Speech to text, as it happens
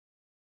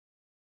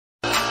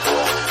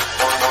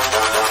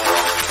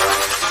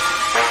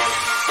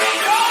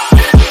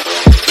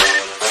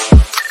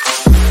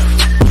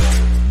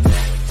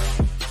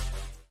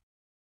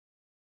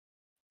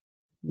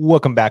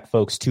Welcome back,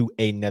 folks, to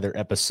another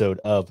episode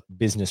of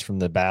Business from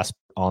the Bass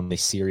on the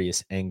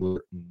Serious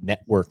Angler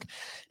Network.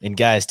 And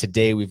guys,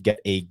 today we've got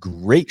a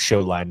great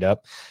show lined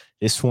up.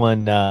 This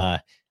one,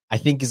 I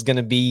think, is going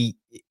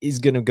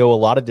to go a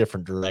lot of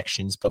different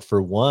directions. But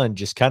for one,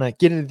 just kind of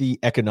get into the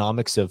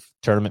economics of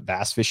tournament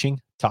bass fishing.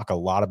 Talk a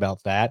lot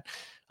about that.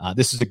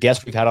 This is a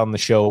guest we've had on the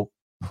show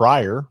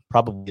prior,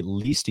 probably at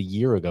least a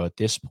year ago at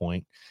this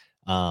point.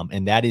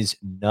 And that is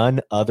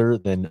none other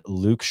than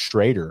Luke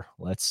Shrader.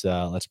 Let's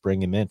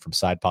bring him in from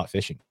Side Pot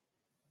Fishing.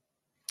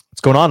 What's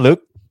going on,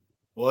 Luke?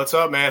 What's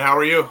up, man? How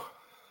are you?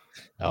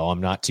 Oh,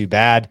 I'm not too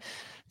bad.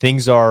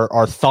 Things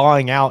are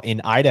thawing out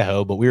in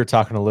Idaho, but we were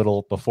talking a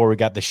little before we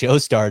got the show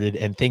started,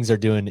 and things are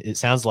doing, it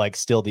sounds like,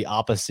 still the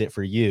opposite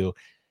for you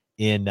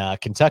in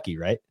Kentucky,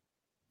 right?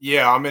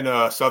 Yeah, I'm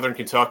in southern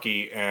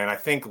Kentucky, and I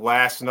think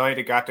last night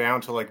it got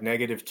down to like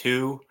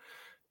 -2.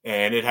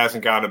 And it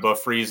hasn't gotten above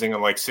freezing in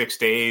like 6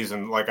 days.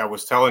 And like I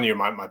was telling you,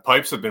 my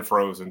pipes have been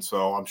frozen.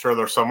 So I'm sure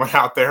there's someone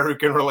out there who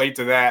can relate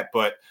to that.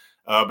 But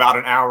about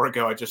an hour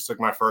ago, I just took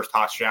my first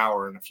hot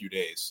shower in a few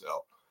days.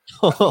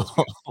 So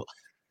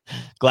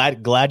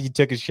glad you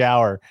took a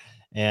shower.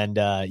 And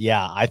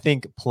yeah, I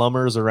think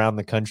plumbers around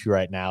the country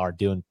right now are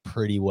doing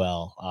pretty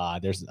well.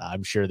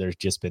 I'm sure there's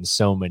just been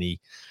so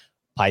many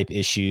pipe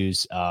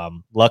issues.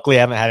 Luckily, I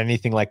haven't had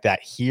anything like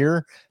that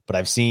here, but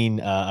I've seen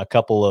a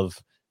couple of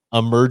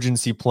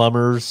emergency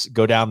plumbers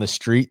go down the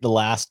street the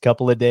last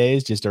couple of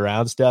days just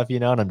around stuff,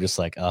 and I'm just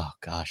like, oh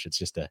gosh, it's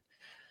just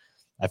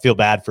I feel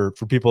bad for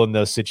people in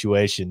those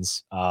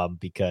situations,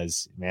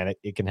 because man,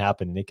 it can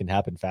happen, and it can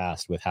happen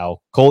fast with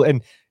how cold,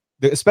 and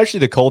especially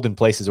the cold in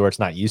places where it's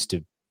not used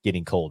to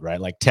getting cold,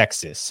 right? Like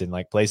Texas and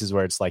like places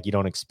where it's like you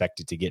don't expect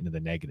it to get into the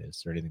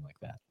negatives or anything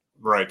like that.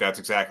 Right. That's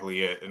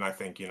exactly it. And I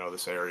think,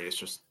 this area is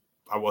just,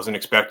 I wasn't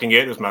expecting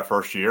it. It was my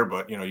first year,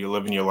 but you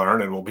live and you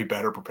learn, and we'll be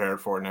better prepared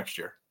for it next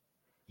year.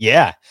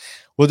 Yeah.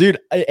 Well, dude,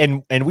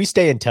 and we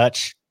stay in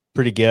touch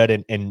pretty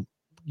good. And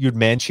you'd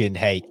mentioned,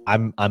 hey,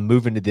 I'm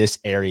moving to this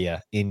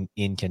area in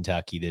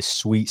Kentucky, this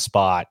sweet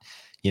spot.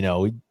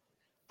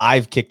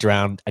 I've kicked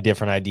around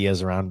different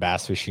ideas around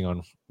bass fishing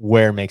on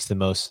where makes the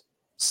most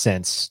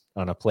sense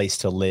on a place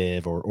to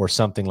live or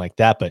something like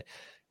that. But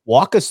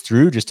walk us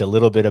through just a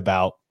little bit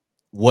about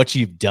what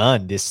you've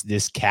done,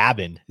 this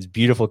cabin, this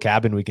beautiful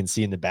cabin we can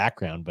see in the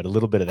background, but a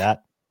little bit of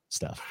that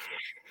stuff.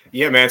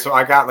 Yeah, man. So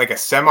I got like a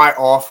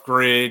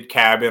semi-off-grid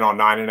cabin on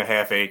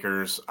 9.5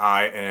 acres.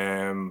 I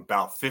am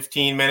about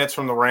 15 minutes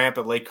from the ramp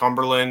at Lake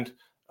Cumberland,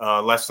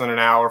 less than an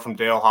hour from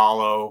Dale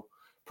Hollow,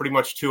 pretty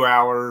much 2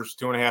 hours,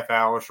 2.5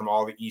 hours from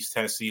all the East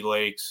Tennessee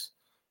lakes.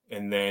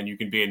 And then you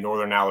can be in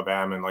northern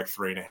Alabama in like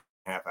 3.5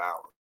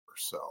 hours or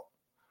so.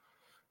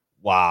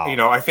 Wow.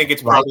 I think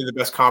it's probably the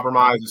best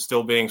compromise is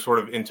still being sort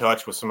of in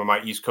touch with some of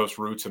my East Coast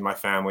roots and my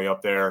family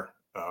up there.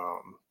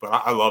 But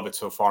I love it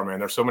so far, man.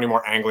 There's so many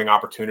more angling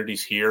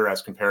opportunities here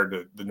as compared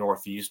to the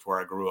Northeast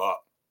where I grew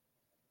up.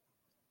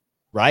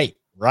 Right.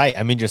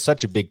 I mean, just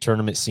such a big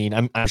tournament scene.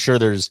 I'm sure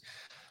there's,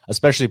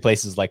 especially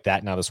places like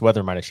that. Now, this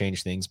weather might have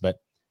changed things, but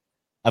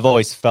I've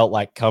always felt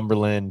like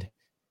Cumberland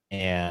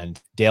and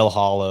Dale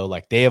Hollow,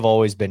 like they have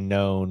always been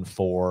known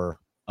for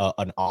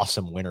an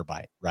awesome winter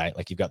bite, right?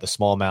 Like you've got the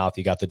smallmouth,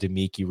 you got the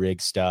Demiki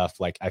rig stuff.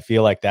 Like I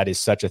feel like that is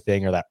such a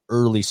thing, or that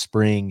early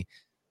spring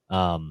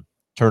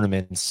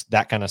tournaments,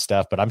 that kind of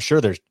stuff. But I'm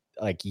sure there's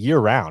like year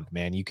round,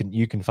 man, you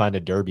can find a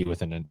derby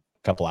within a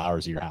couple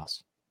hours of your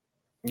house.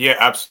 Yeah,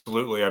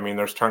 absolutely. I mean,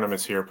 there's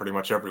tournaments here pretty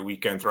much every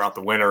weekend throughout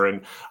the winter.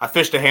 And I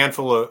fished a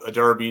handful of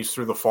derbies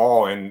through the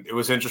fall, and it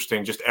was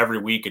interesting. Just every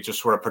week, it just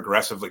sort of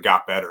progressively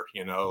got better.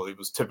 It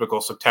was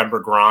typical September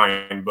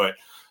grind, but,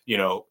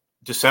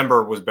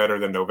 December was better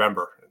than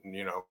November. And,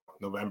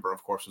 November,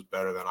 of course, was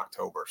better than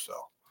October. So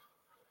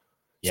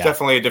it's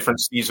definitely a different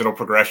seasonal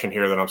progression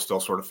here that I'm still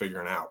sort of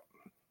figuring out.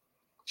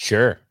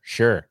 Sure.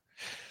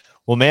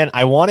 Well, man,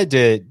 I wanted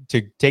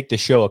to take the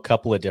show a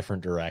couple of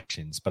different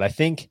directions, but I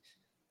think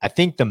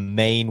the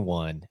main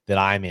one that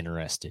I'm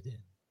interested in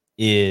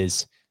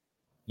is,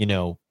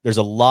 there's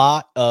a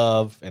lot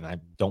of, and I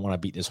don't want to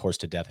beat this horse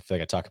to death. I feel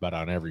like I talk about it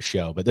on every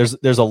show, but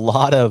there's a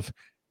lot of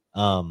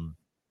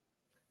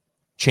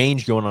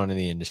change going on in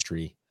the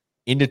industry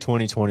into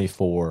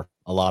 2024.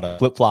 A lot of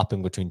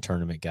flip-flopping between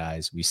tournament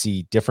guys. We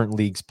see different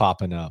leagues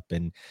popping up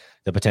and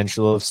the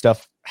potential of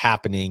stuff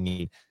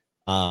happening.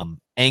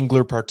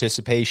 Angler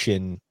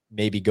participation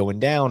maybe going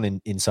down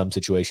in some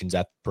situations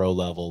at the pro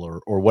level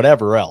or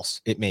whatever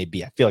else it may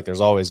be. I feel like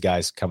there's always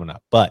guys coming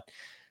up, but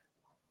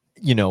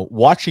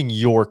watching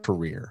your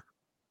career,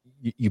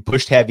 you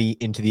pushed heavy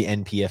into the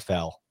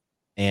NPFL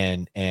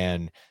and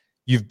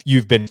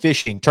you've been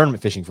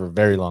tournament fishing for a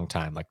very long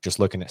time, like just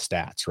looking at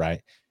stats,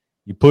 right?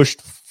 You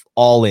pushed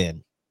all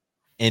in.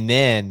 And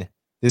then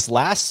this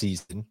last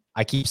season,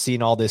 I keep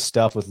seeing all this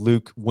stuff with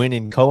Luke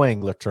winning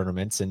co-angler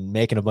tournaments and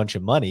making a bunch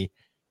of money.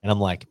 And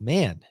I'm like,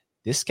 man,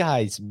 this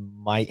guy's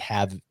might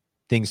have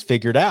things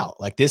figured out.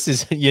 Like this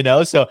is,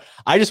 so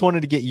I just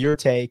wanted to get your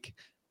take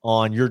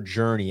on your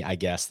journey, I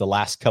guess, the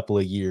last couple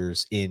of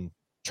years in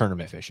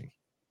tournament fishing.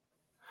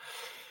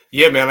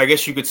 Yeah, man, I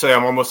guess you could say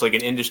I'm almost like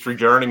an industry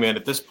journeyman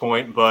at this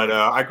point, but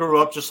I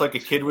grew up just like a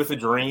kid with a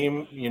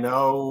dream,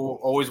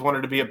 always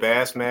wanted to be a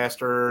bass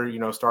master,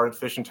 started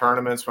fishing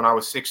tournaments when I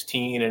was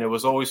 16, and it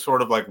was always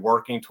sort of like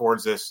working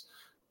towards this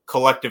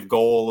collective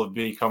goal of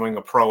becoming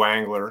a pro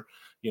angler,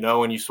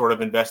 and you sort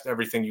of invest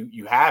everything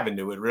you have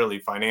into it, really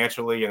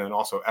financially and then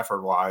also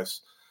effort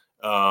wise.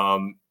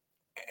 Um,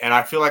 and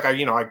I feel like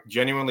I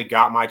genuinely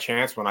got my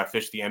chance when I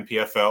fished the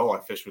NPFL.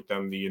 I fished with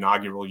them the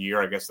inaugural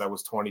year. I guess that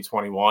was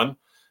 2021.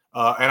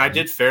 And I Mhm.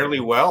 did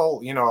fairly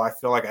well. I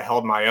feel like I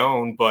held my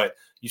own, but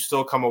you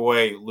still come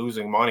away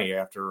losing money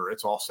after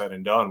it's all said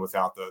and done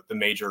without the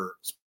major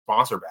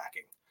sponsor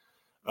backing.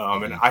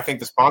 And Mhm. I think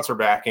the sponsor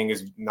backing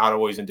is not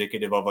always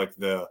indicative of like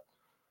the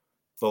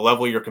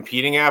level you're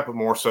competing at, but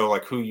more so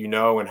like who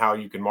and how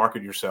you can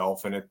market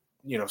yourself. And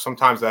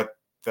sometimes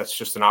that's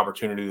just an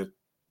opportunity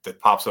that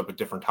pops up at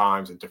different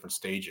times at different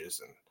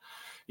stages. And,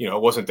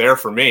 it wasn't there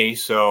for me.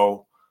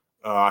 So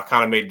I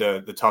kind of made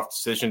the tough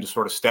decision to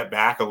sort of step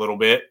back a little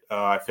bit.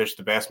 I fished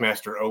the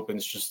Bassmaster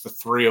Opens, just the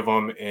three of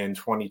them in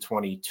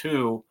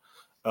 2022.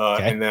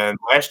 Okay. And then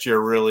last year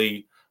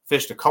really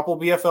fished a couple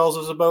BFLs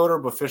as a boater,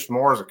 but fished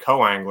more as a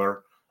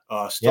co-angler.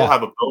 Still Yeah.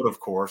 have a boat, of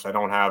course. I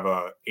don't have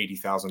a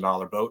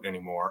 $80,000 boat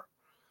anymore.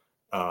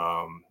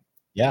 Um,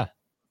 Yeah.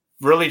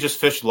 really just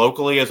fished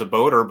locally as a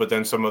boater, but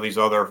then some of these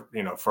other,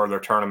 further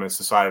tournaments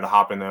decided to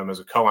hop in them as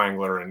a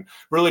co-angler and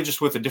really just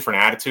with a different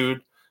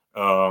attitude.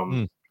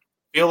 Mm.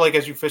 Feel like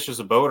as you fish as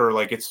a boater,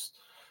 like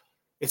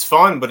it's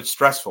fun, but it's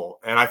stressful.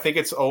 And I think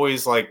it's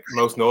always like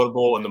most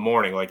notable in the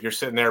morning. Like you're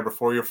sitting there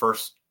before your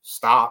first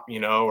stop,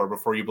 or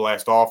before you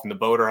blast off, and the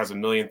boater has a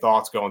million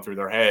thoughts going through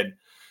their head.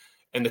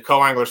 And the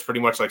co-angler's pretty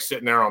much like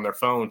sitting there on their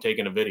phone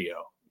taking a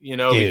video, Dude.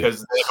 because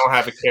they don't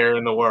have a care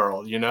in the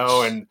world,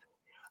 and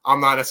I'm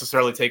not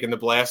necessarily taking the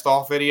blast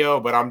off video,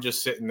 but I'm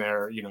just sitting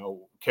there,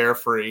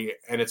 carefree,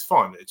 and it's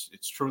fun.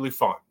 It's truly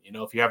fun.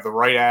 If you have the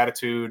right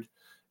attitude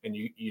and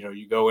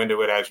you go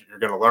into it as you're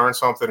going to learn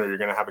something or you're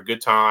going to have a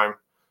good time,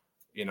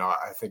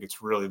 I think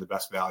it's really the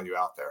best value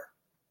out there.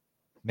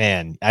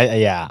 Man,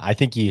 yeah, I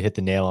think you hit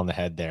the nail on the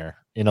head there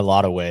in a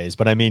lot of ways.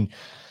 But I mean,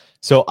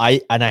 so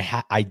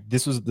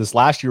this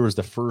last year was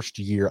the first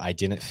year I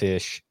didn't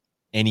fish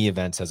any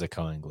events as a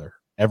co-angler.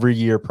 Every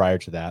year prior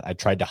to that, I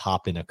tried to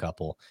hop in a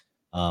couple.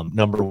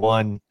 Number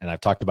one, and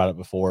I've talked about it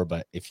before,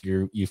 but if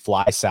you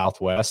fly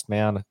Southwest,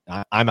 man,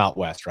 I'm out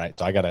west, right?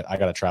 So I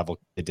gotta travel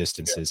the Yeah.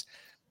 distances.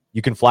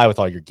 You can fly with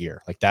all your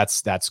gear. Like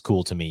that's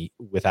cool to me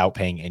without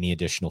paying any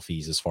additional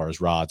fees as far as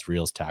rods,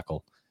 reels,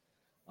 tackle.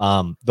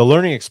 The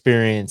learning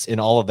experience in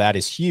all of that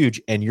is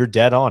huge, and you're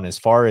dead on as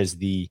far as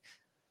the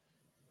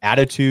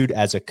attitude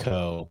as a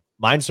co.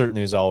 Mine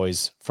certainly is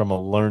always from a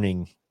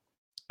learning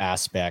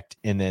aspect,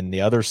 and then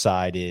the other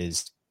side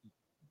is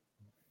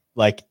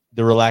like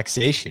the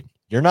relaxation.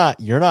 You're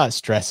not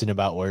stressing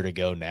about where to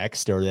go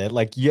next or that.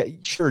 Like, yeah,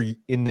 sure,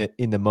 in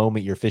the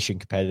moment you're fishing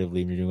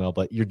competitively and you're doing well,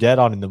 but you're dead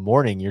on in the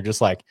morning. You're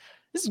just like,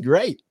 this is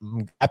great.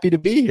 I'm happy to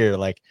be here.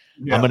 Like,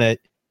 I'm Yeah. gonna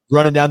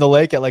running down the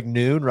lake at like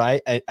noon,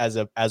 right? As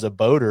a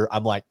boater,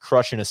 I'm like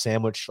crushing a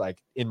sandwich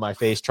like in my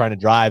face trying to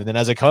drive. And then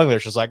as a cuddler,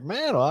 it's just like,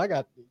 man, well, I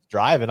got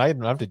driving. I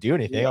don't have to do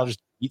anything. Yeah. I'll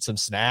just eat some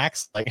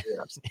snacks. Like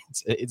Yeah.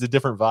 it's a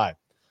different vibe.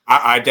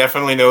 I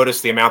definitely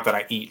notice the amount that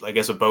I eat. Like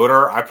as a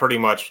boater,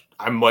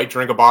 I might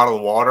drink a bottle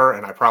of water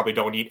and I probably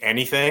don't eat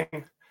anything.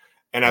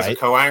 And as a Right.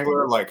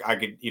 co-angler, like I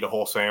could eat a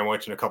whole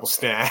sandwich and a couple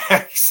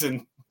snacks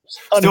and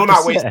still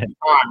not wasting 100%.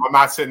 time. I'm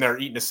not sitting there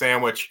eating a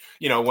sandwich,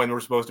 when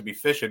we're supposed to be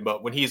fishing,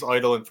 but when he's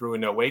idling through a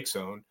no wake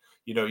zone,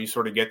 you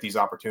sort of get these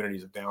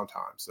opportunities of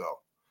downtime. So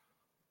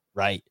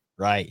Right.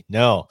 Right.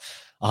 No,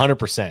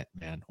 100%,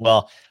 man.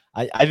 Well,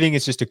 I think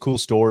it's just a cool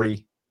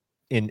story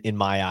in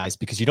my eyes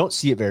because you don't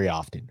see it very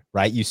often,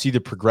 right? You see the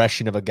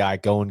progression of a guy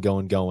going,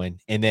 going, going,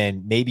 and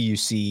then maybe you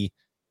see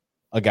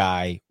a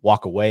guy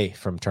walk away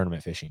from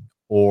tournament fishing,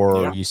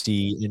 or yeah, you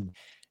see in,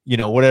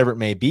 whatever it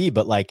may be.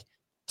 But like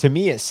to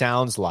me, it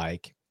sounds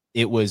like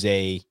it was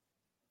a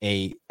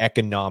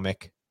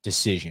economic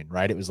decision,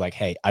 right? It was like,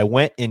 hey, I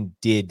went and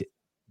did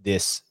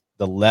this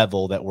the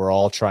level that we're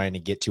all trying to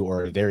get to,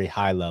 or a very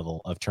high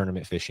level of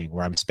tournament fishing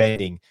where I'm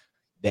spending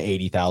the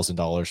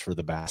 $80,000 for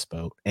the bass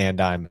boat and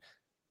I'm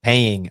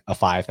paying a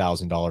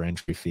 $5,000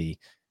 entry fee.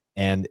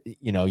 And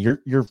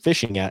you're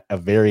fishing at a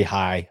very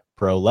high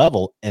pro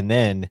level. And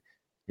then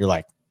you're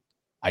like,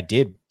 I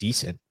did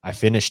decent. I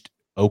finished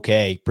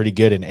okay, pretty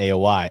good in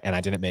AOI, and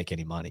I didn't make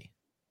any money.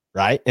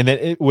 Right. And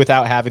then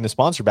without having the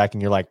sponsor backing,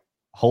 you're like,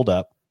 hold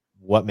up,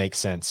 what makes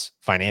sense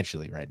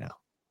financially right now?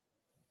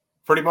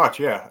 pretty much.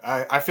 Yeah.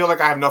 I feel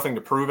like I have nothing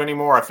to prove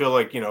anymore. I feel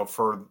like,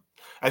 for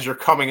as you're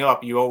coming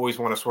up, you always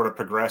want to sort of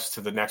progress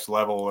to the next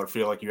level or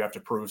feel like you have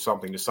to prove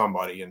something to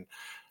somebody. And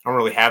I don't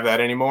really have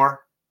that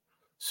anymore.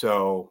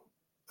 So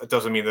it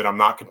doesn't mean that I'm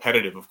not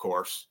competitive, of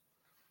course,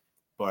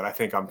 but I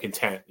think I'm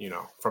content,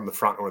 from the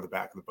front or the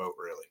back of the boat,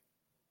 really.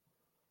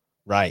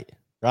 Right.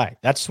 Right.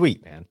 That's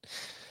sweet, man.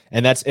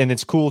 And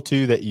it's cool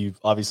too that you've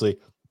obviously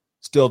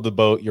still have the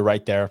boat. You're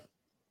right there.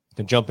 You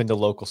can jump into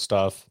local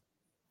stuff.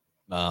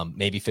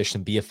 maybe fish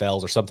some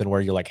BFLs or something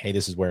where you're like, hey,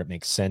 this is where it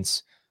makes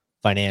sense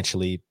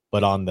financially.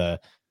 But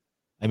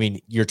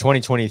your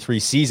 2023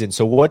 season.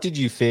 So what did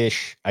you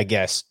fish, I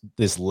guess,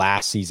 this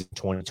last season,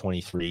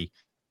 2023,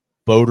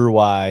 boater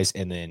wise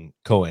and then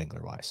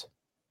co-angler wise?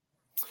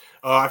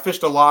 I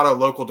fished a lot of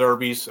local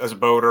derbies as a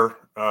boater,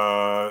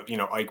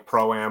 Ike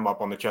Pro-Am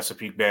up on the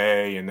Chesapeake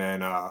Bay, and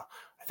then I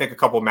think a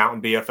couple of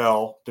mountain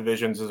BFL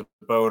divisions as a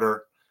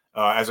boater.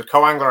 As a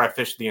co-angler, I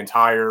fished the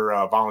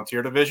entire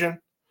volunteer division.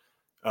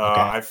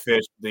 Okay. I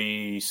fished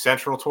the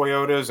Central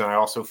Toyotas, and I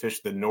also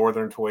fished the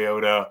Northern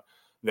Toyota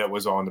that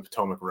was on the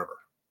Potomac River.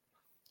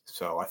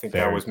 So I think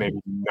that was maybe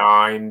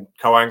 9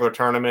 co-angler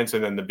tournaments,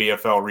 and then the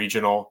BFL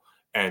regional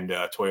and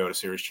Toyota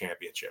Series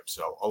Championship.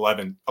 So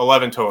 11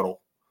 total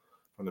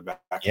from the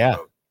back of the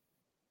boat.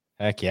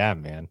 Heck yeah,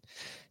 man.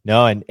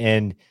 No,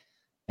 and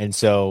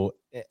so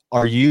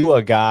are you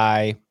a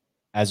guy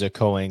as a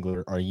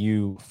co-angler? Are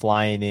you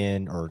flying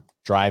in or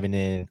driving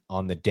in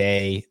on the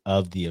day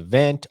of the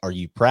event? Are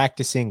you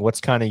practicing?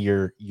 What's kind of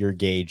your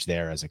gauge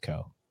there as a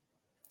co?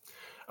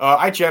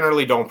 I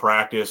generally don't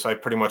practice. I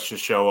pretty much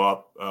just show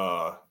up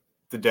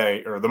the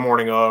day or the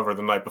morning of or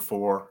the night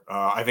before.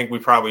 I think we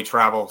probably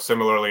travel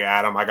similarly,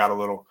 Adam. I got a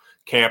little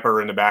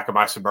camper in the back of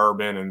my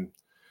Suburban, and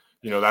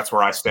that's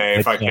where I stay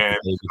if I can.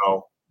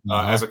 So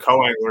as a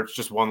co-angler, it's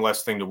just one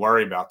less thing to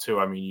worry about too.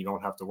 I mean, you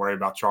don't have to worry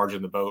about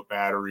charging the boat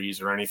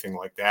batteries or anything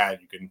like that.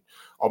 You can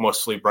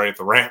almost sleep right at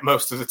the ramp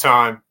most of the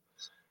time.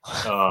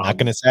 Not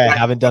going to say I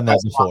haven't done that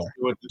before.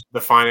 With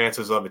the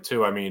finances of it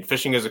too. I mean,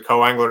 fishing as a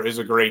co-angler is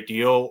a great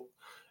deal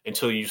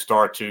until you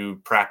start to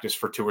practice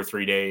for 2 or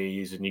 3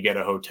 days and you get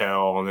a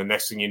hotel, and the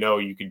next thing you know,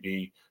 you could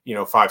be,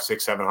 $500,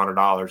 $600,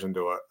 $700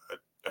 into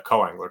a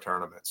co-angler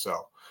tournament.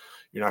 So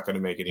you're not going to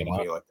make any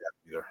money like that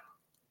either.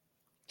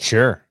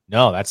 Sure.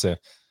 No, that's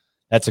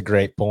a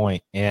great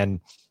point. And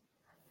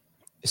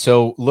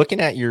so looking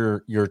at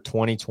your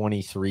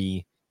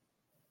 2023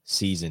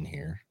 season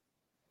here.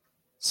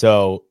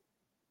 So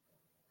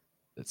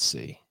let's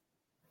see.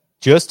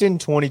 Just in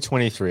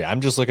 2023,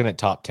 I'm just looking at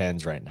top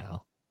 10s right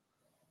now.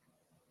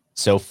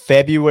 So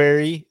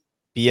February,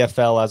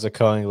 BFL as a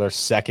co-angler,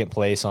 2nd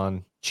place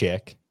on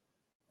Chick.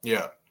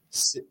 Yeah.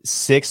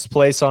 6th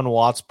place on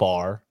Watts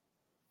Bar.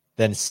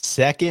 Then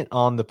 2nd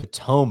on the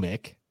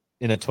Potomac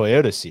in a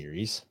Toyota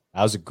Series.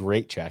 That was a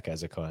great check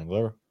as a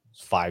co-angler.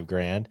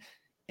 $5,000.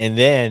 And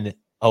then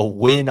a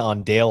win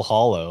on Dale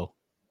Hollow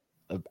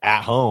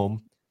at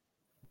home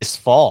this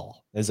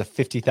fall. There's a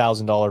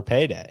 $50,000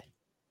 payday.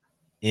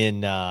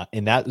 And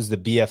that was the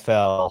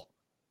BFL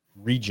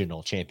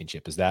Regional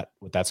Championship. Is that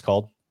what that's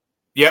called?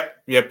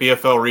 Yep,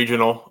 BFL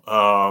Regional.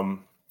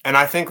 And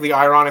I think the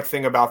ironic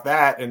thing about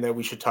that, and that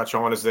we should touch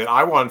on, is that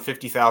I won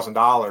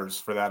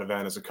 $50,000 for that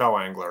event as a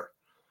co-angler.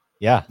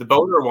 Yeah. The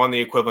boater won the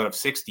equivalent of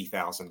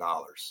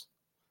 $60,000.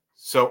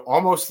 So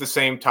almost the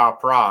same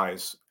top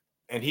prize.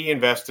 And he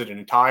invested an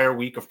entire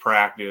week of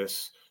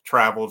practice,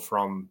 traveled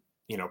from,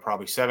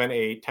 probably 7,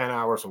 8, 10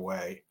 hours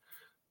away.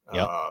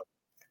 Yep.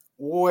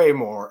 Way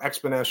more,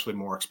 exponentially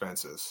more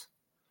expenses,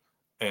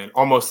 and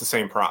almost the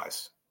same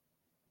prize.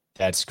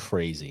 That's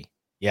crazy.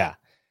 Yeah.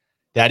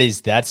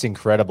 That's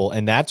incredible.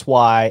 And that's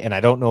why, and I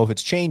don't know if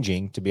it's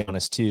changing, to be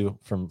honest, too,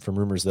 from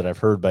rumors that I've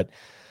heard, but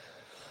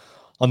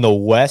on the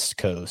West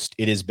Coast,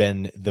 it has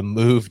been the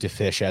move to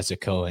fish as a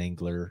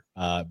co-angler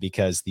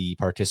because the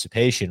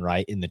participation,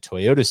 right, in the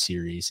Toyota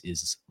Series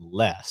is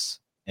less.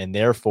 And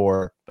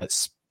therefore,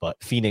 but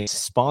Phoenix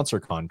sponsor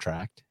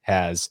contract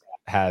has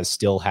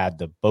still had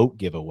the boat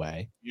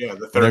giveaway. Yeah,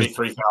 the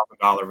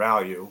 $33,000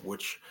 value,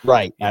 which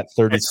at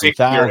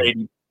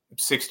 33,000.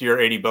 60 or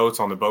 80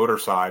 boats on the boater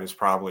side is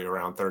probably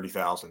around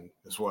 30,000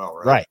 as well,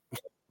 right?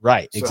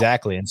 Right,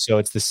 exactly. And so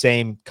it's the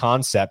same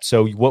concept.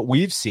 So what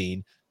we've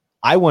seen,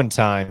 I one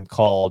time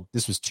called,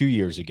 this was 2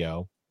 years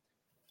ago.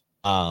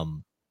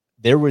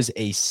 There was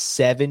a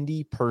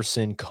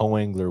 70-person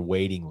co-angler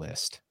waiting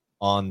list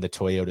on the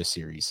Toyota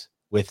Series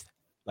with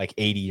like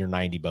 80 or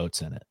 90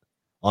 boats in it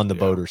on the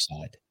boater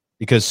side,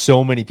 because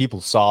so many people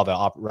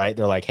saw right.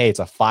 They're like, hey, it's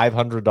a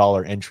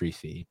 $500 entry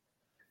fee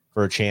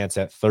for a chance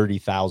at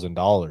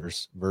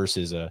 $30,000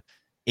 versus a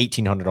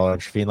 $1,800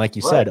 entry fee. And like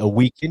you said, a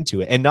week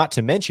into it. And not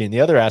to mention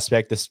the other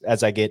aspect, this,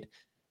 as I get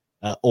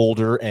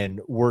older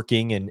and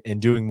working and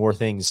doing more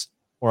things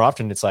more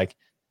often, it's like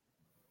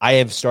I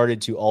have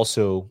started to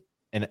also,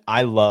 and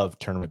I love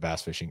tournament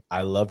bass fishing.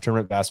 I love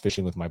tournament bass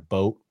fishing with my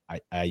boat.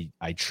 I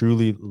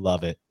truly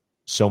love it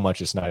so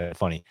much. It's not even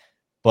funny.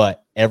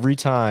 But every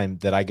time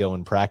that I go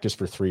and practice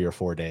for 3 or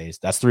 4 days,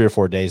 that's 3 or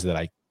 4 days that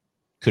I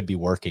could be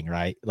working,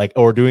 right? Like,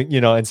 or doing,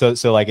 and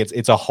so like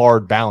it's a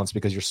hard balance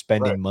because you're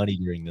spending money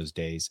during those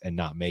days and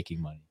not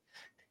making money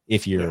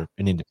if you're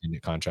an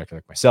independent contractor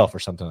like myself or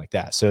something like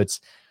that. So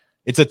it's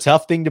a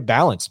tough thing to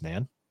balance,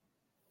 man.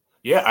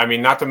 Yeah. I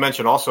mean, not to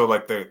mention also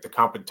like the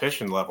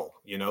competition level,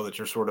 that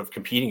you're sort of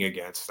competing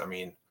against. I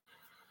mean,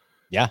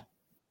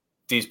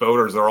 these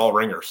boaters are all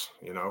ringers,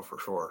 for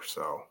sure.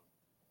 So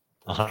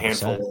a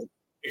handful of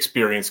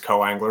experienced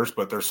co-anglers,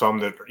 but there's some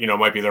that,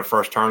 might be their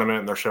first tournament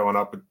and they're showing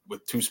up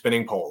with 2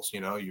 spinning poles,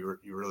 you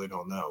really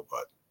don't know,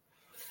 but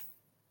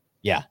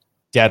Yeah,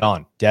 dead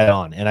on, dead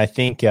on. And I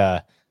think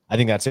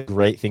that's a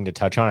great thing to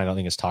touch on. I don't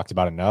think it's talked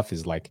about enough.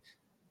 Is like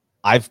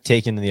I've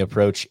taken the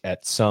approach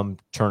at some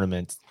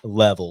tournament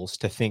levels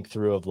to think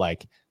through of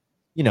like,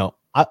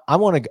 I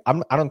want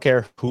to. I don't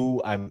care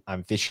who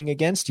I'm fishing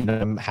against.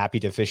 I'm happy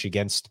to fish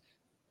against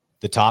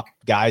the top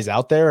guys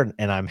out there,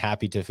 and I'm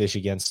happy to fish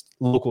against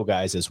local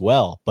guys as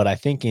well. But I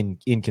think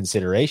in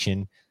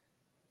consideration,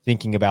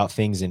 thinking about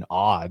things in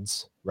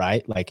odds,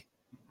 right? Like,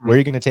 where are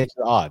you going to take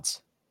your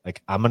odds?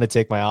 Like, I'm going to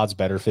take my odds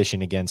better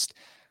fishing against,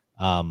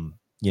 um,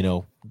 you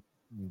know,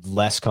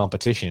 less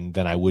competition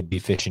than I would be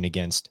fishing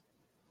against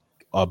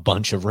a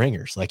bunch of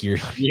ringers. Like you're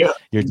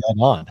dead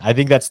on. I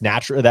think that's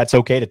natural. That's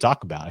okay to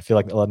talk about. I feel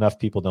like enough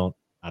people don't,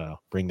 I don't know,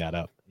 bring that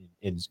up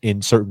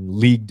in certain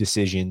league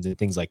decisions and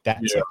things like that.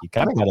 It's like you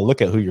kind of got to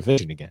look at who you're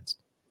fishing against.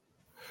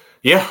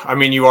 Yeah, I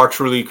mean, you are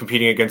truly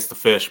competing against the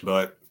fish,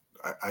 but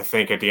I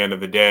think at the end of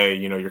the day,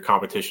 your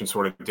competition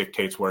sort of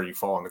dictates where you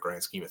fall in the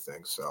grand scheme of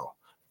things. So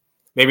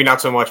maybe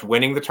not so much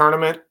winning the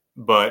tournament,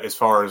 but as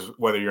far as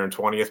whether you're in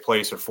 20th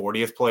place or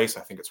 40th place,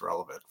 I think it's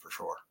relevant for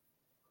sure.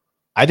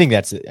 I think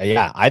that's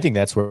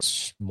where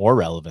it's more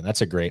relevant.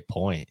 That's a great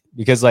point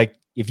because like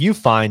if you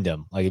find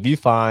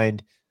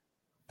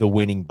the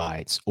winning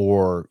bites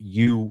or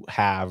you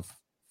have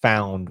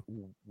found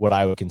what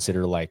I would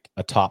consider like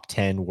a top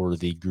 10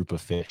 worthy group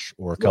of fish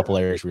or a couple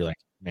areas where you're like,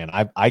 man,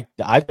 I've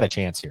got a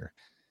chance here.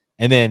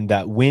 And then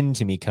that win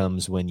to me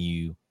comes when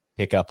you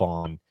pick up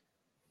on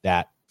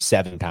that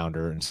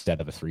 7-pounder instead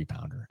of a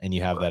 3-pounder and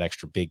you have that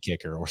extra big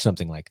kicker or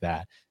something like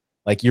that.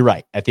 Like you're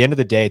right. At the end of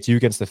the day, it's you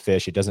against the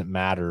fish. It doesn't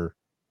matter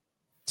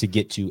to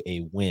get to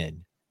a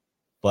win,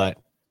 but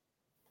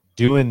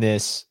doing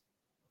this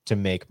to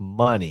make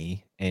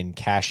money and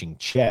cashing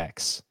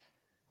checks,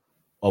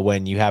 or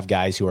when you have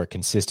guys who are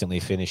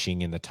consistently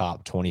finishing in the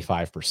top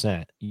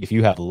 25%, if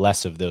you have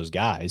less of those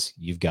guys,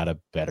 you've got a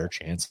better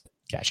chance of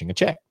cashing a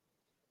check.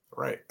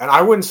 Right. And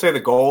I wouldn't say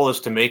the goal is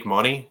to make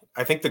money.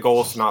 I think the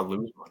goal is to not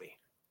lose money.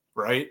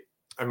 Right.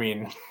 I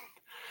mean,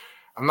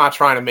 I'm not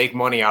trying to make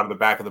money out of the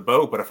back of the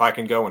boat, but if I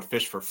can go and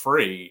fish for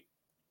free,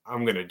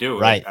 I'm going to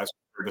do it as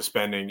compared to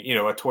spending,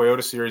 a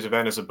Toyota Series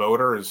event as a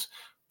boater is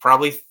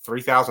probably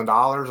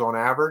 $3,000 on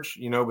average,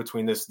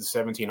 between the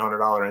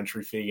 $1,700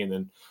 entry fee and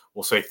then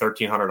we'll say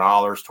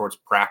 $1,300 towards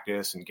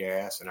practice and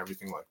gas and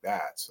everything like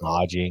that. So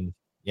lodging.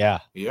 Yeah.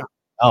 Yeah.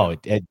 Oh,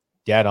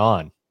 dead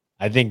on.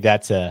 I think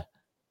that's a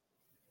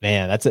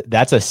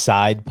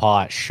side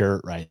pot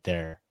shirt right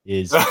there.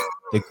 Is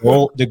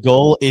the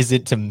goal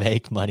isn't to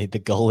make money. The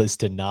goal is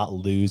to not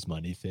lose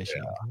money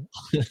fishing.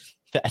 Yeah.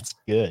 That's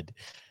good.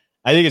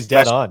 I think it's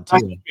dead on too.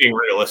 Being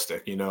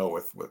realistic,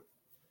 with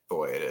the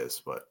way it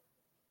is, but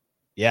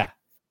yeah,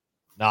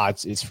 no,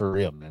 it's for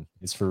real, man.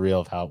 It's for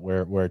real of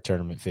where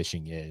tournament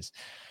fishing is.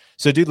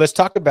 So, dude, let's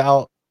talk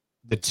about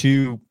the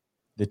two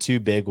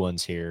big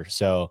ones here.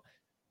 So,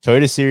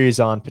 Toyota Series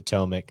on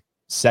Potomac,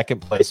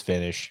 second place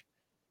finish.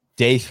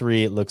 Day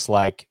 3, it looks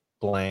like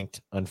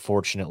blanked.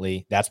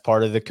 Unfortunately, that's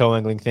part of the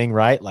co-angling thing,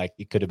 right? Like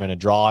it could have been a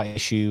draw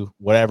issue,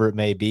 whatever it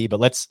may be. But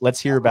let's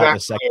hear about the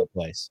second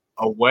place.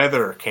 A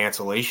weather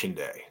cancellation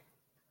day.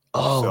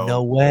 Oh, so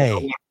no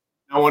way!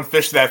 No one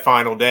fished that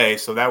final day,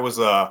 so that was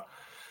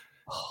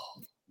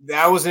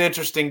an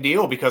interesting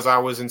deal because I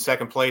was in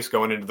second place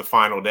going into the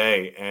final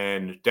day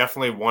and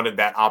definitely wanted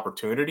that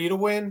opportunity to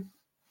win.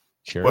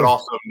 Sure. But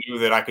also knew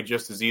that I could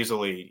just as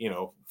easily,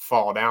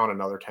 fall down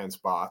another 10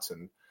 spots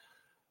and.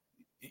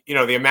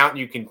 The amount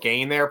you can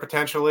gain there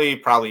potentially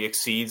probably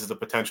exceeds the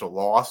potential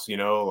loss,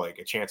 like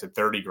a chance at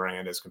 30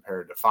 grand as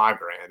compared to 5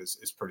 grand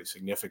is pretty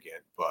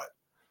significant.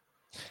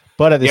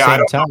 But at the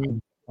same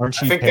time,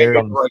 aren't you paired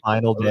on the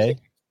final day?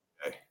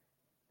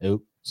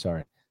 Oh,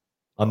 sorry.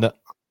 I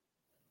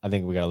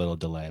think we got a little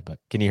delay, but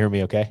can you hear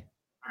me okay?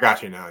 I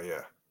got you now.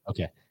 Yeah.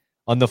 Okay.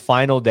 On the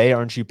final day,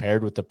 aren't you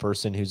paired with the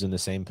person who's in the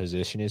same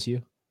position as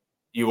you?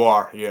 You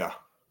are. Yeah.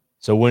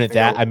 So wouldn't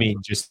that,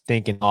 just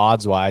thinking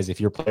odds wise, if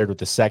you're paired with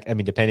the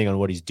second, depending on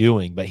what he's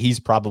doing, but he's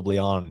probably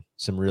on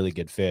some really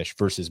good fish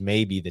versus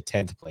maybe the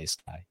 10th place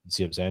guy. You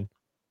see what I'm saying?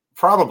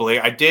 Probably.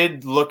 I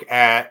did look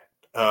at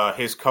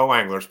his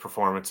co-anglers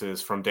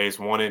performances from days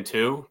 1 and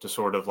 2 to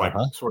sort of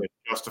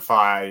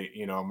justify,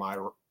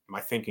 my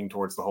thinking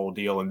towards the whole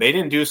deal. And they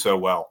didn't do so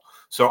well.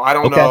 So I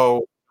don't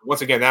know.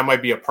 Once again, that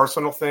might be a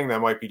personal thing.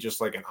 That might be just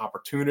like an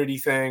opportunity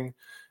thing,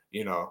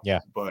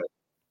 Yeah. But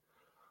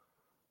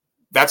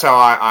that's how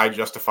I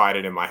justified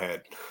it in my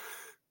head.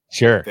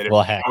 Sure.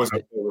 Well, heck, I was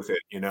okay with it,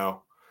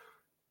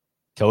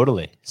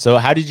 Totally. So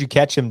how did you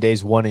catch him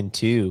days 1 and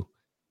 2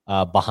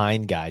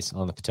 behind guys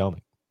on the Potomac?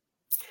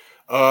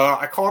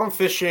 I caught him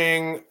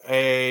fishing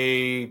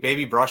a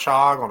baby brush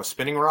hog on a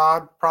spinning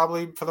rod,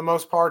 probably for the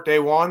most part, day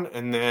 1,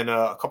 and then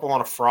a couple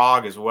on a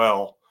frog as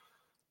well.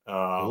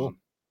 Cool.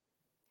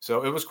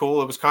 So it was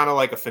cool. It was kind of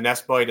like a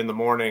finesse bite in the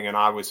morning, and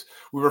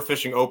we were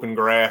fishing open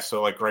grass,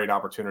 so like great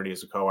opportunity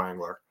as a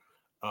co-angler.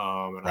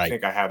 And I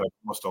think I had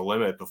almost a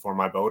limit before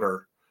my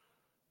boater,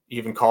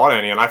 even caught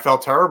any. And I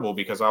felt terrible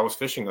because I was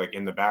fishing like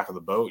in the back of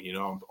the boat. You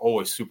know, I'm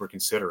always super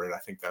considerate. I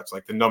think that's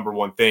like the number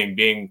one thing,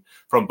 being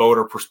from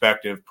boater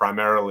perspective,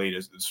 primarily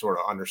to sort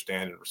of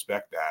understand and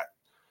respect that.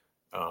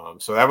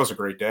 So that was a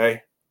great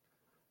day.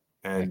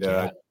 And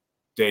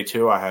day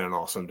two, I had an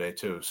awesome day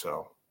too.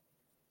 So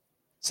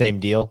same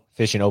deal,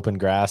 fishing open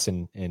grass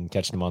and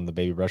catching them on the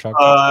baby brush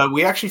hog.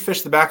 We actually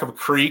fished the back of a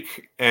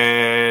creek,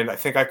 and I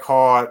think I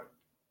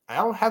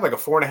had like a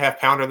 4.5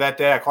 pounder that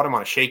day. I caught him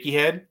on a shaky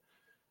head.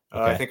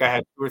 Okay. I think I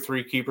had 2 or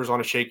 3 keepers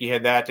on a shaky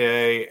head that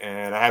day,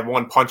 and I had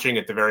one punching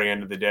at the very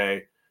end of the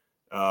day,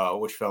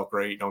 which felt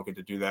great. Don't get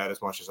to do that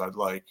as much as I'd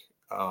like.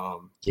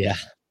 Yeah.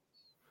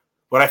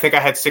 But I think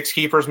I had 6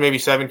 keepers, maybe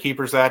 7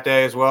 keepers that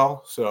day as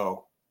well.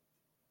 So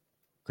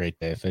great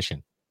day of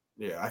fishing.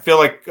 Yeah, I feel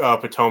like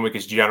Potomac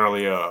is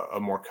generally a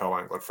more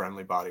co-angler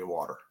friendly body of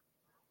water.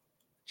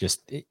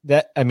 Just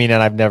that, I mean,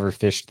 and I've never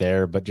fished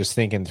there, but just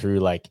thinking through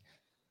like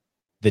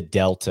the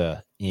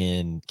Delta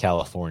in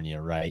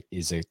California, right,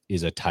 is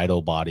a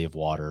tidal body of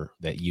water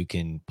that you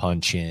can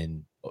punch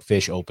in,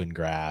 fish open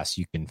grass,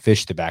 you can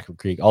fish the back of a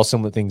creek, all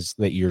some of the things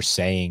that you're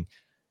saying.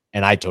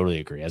 And I totally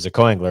agree. As a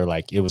co-angler,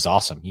 like it was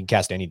awesome. You can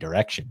cast any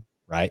direction,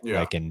 right?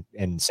 Yeah. Like,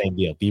 and same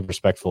deal, be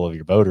respectful of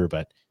your boater,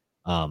 but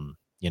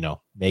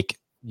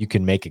you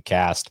can make a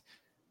cast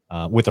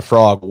with a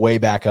frog way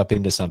back up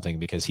into something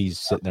because he's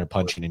sitting there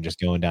punching and just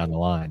going down the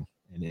line.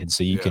 And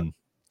so you can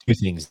do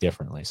things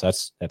differently. So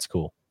that's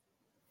cool.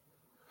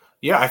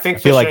 Yeah, I think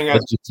feel like fishing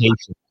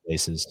vegetation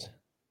places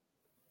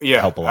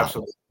help a lot.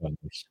 Absolutely.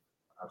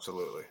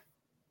 Absolutely.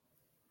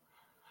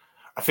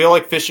 I feel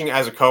like fishing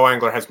as a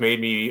co-angler has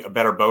made me a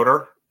better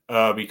boater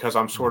because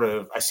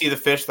I see the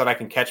fish that I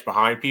can catch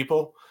behind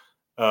people.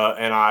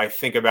 And I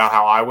think about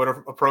how I would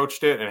have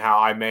approached it and how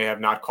I may have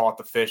not caught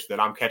the fish that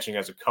I'm catching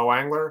as a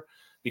co-angler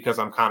because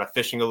I'm kind of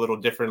fishing a little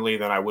differently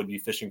than I would be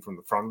fishing from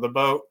the front of the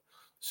boat.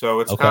 So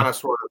it's kind of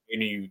sort of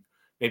maybe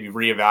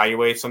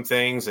reevaluate some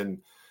things, and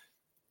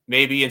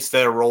maybe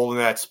instead of rolling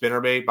that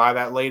spinnerbait by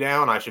that lay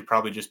down, I should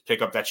probably just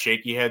pick up that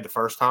shaky head the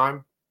first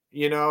time,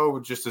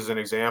 just as an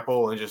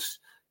example, and just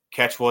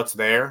catch what's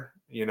there,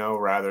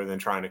 rather than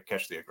trying to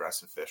catch the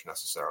aggressive fish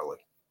necessarily.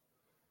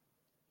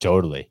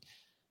 Totally.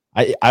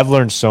 I've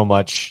learned so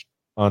much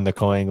on the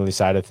co-angling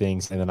side of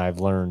things, and then I've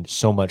learned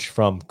so much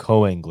from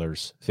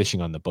co-anglers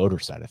fishing on the boater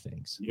side of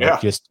things. Yeah.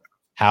 Like just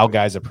how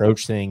guys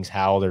approach things,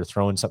 how they're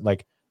throwing something.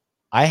 Like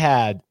I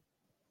had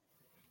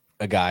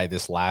a guy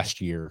this last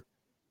year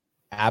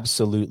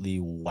absolutely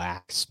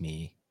wax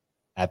me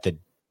at the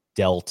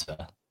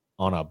Delta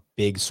on a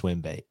big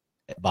swim bait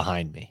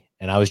behind me.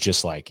 And I was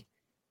just like,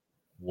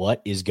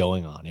 what is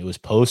going on? It was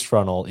post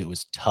frontal. It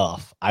was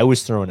tough. I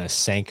was throwing a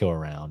Senko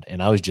around,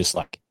 and I was just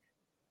like,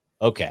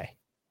 okay,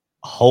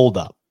 hold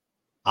up.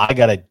 I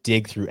got to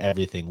dig through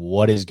everything.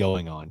 What is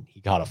going on?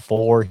 He caught a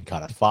 4, he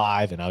caught a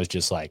 5. And I was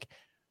just like,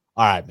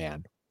 all right,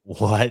 man,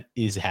 what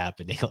is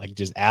happening? Like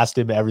just asked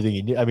him everything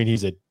he knew. I mean,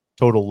 he's a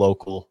total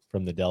local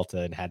from the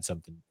Delta and had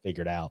something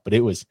figured out, but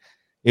it was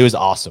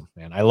awesome,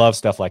 man. I love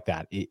stuff like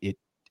that. It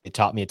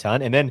taught me a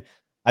ton. And then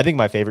I think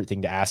my favorite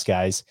thing to ask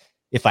guys,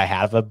 if I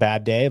have a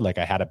bad day, like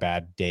I had a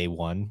bad day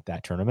 1,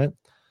 that tournament,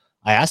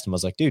 I asked him, I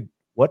was like, dude,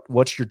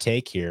 what's your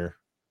take here?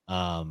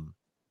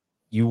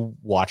 You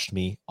watched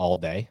me all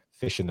day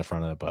fish in the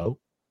front of the boat.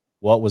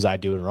 What was I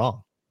doing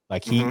wrong?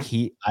 Like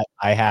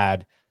I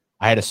had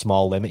a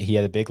small limit. He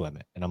had a big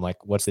limit. And I'm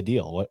like, what's the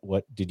deal?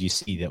 What did you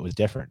see that was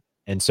different?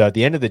 And so at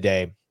the end of the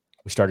day,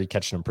 we started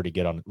catching them pretty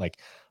good on, like,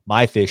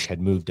 my fish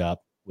had moved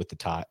up with the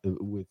tide,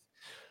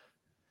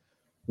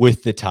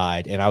 with the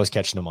tide, and I was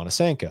catching them on a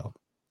Senko,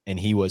 and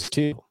he was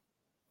too.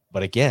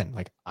 But again,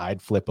 like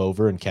I'd flip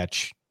over and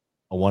catch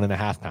a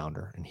 1.5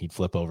 pounder, and he'd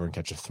flip over and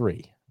catch a 3.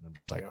 And I'm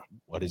like,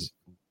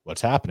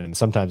 what's happening? And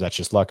sometimes that's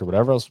just luck or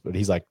whatever else. But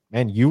he's like,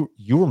 man, you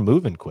were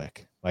moving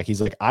quick. Like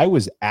he's like, I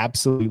was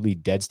absolutely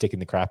dead sticking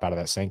the crap out of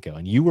that Senko,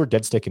 and you were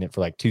dead sticking it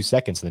for like 2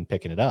 seconds and then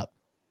picking it up.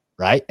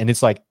 Right. And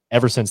it's like,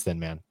 ever since then,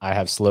 man, I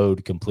have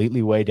slowed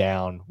completely way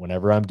down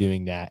whenever I'm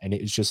doing that. And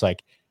it's just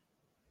like,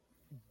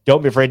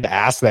 don't be afraid to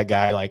ask that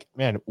guy, like,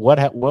 man,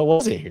 what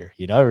was it here?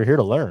 We're here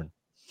to learn.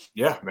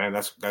 Yeah, man,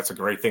 that's a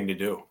great thing to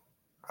do.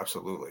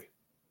 Absolutely.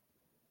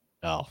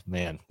 Oh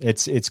man,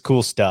 it's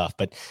cool stuff.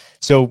 But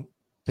so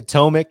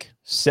Potomac,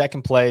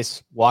 second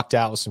place, walked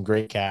out with some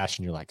great cash,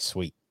 and you're like,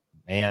 sweet,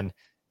 man,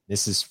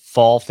 this is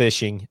fall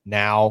fishing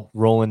now,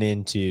 rolling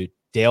into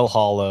Dale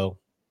Hollow,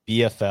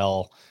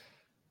 BFL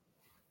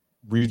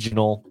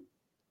regional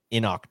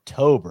in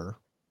October.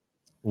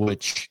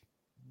 Which,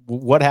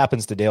 what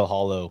happens to Dale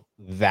Hollow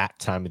that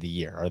time of the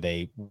year?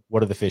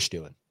 What are the fish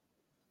doing?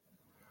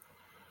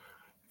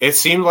 It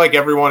seemed like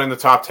everyone in the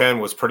top 10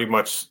 was pretty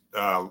much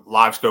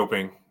live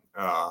scoping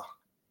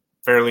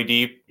fairly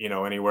deep,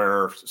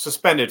 anywhere,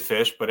 suspended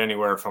fish, but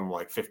anywhere from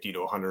like 50 to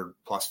 100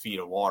 plus feet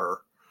of water.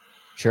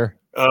 Sure.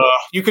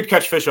 You could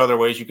catch fish other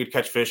ways. You could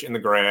catch fish in the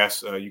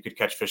grass. You could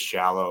catch fish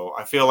shallow.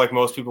 I feel like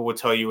most people would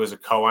tell you as a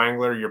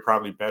co-angler, you're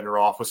probably better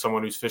off with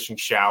someone who's fishing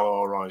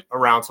shallow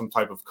around some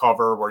type of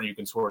cover where you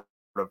can sort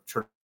of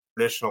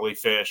traditionally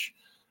fish.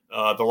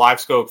 The live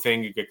scope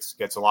thing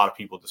gets a lot of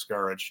people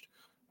discouraged.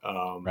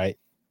 Right.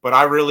 But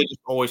I really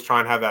just always try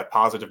and have that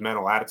positive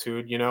mental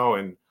attitude,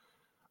 and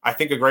I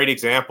think a great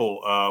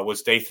example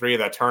was day 3 of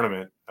that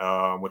tournament,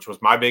 which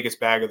was my biggest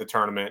bag of the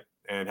tournament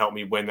and helped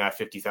me win that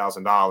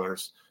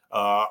 $50,000.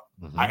 I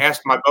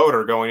asked my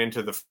boater going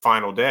into the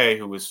final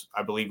day,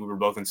 I believe we were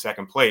both in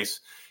second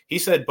place. He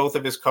said both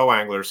of his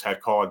co-anglers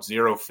had caught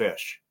 0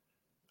 fish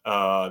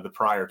the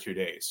prior 2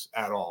 days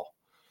at all.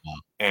 Wow.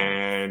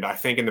 And I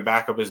think in the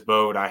back of his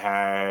boat, I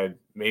had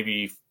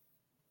maybe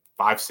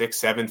 5, 6,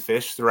 7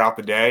 fish throughout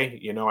the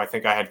day. I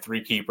think I had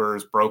 3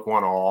 keepers, broke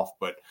one off,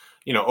 but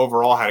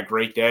overall had a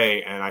great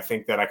day. And I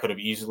think that I could have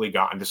easily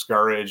gotten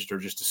discouraged or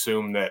just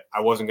assumed that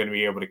I wasn't going to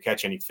be able to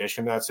catch any fish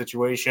in that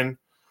situation.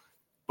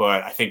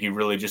 But I think you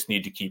really just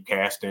need to keep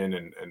casting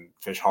and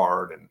fish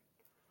hard. And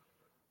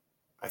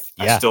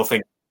I still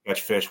think you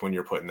catch fish when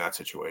you're put in that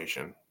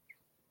situation.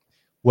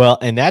 Well,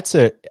 and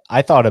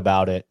I thought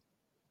about it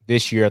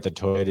this year at the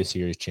Toyota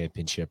Series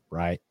Championship,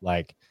 right?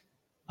 Like,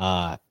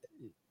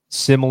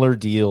 similar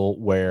deal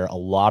where a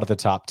lot of the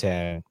top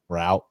 10 were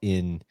out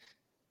in,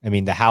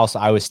 the house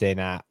I was staying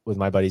at with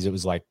my buddies, it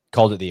was like,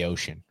 called it the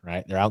ocean,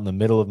 right? They're out in the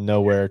middle of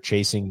nowhere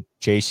chasing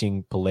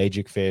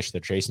pelagic fish.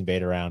 They're chasing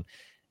bait around.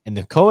 And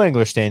the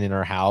co-anglers staying in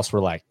our house were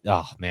like,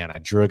 oh man, I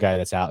drew a guy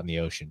that's out in the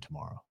ocean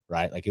tomorrow,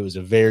 right? Like, it was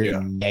a very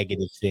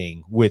negative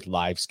thing with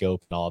live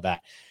scope and all of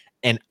that.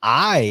 And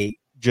I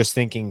just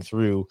thinking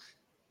through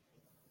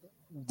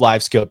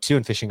live scope too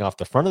and fishing off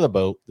the front of the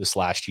boat this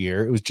last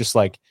year, it was just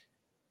like,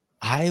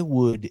 I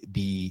would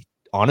be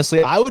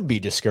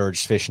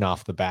discouraged fishing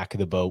off the back of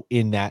the boat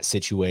in that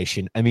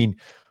situation.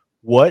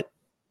 What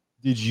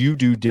did you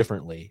do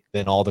differently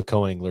than all the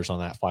co-anglers on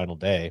that final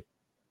day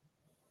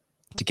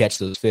to catch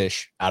those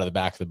fish out of the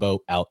back of the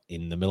boat out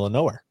in the middle of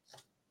nowhere?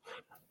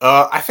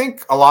 I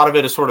think a lot of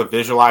it is sort of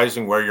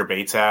visualizing where your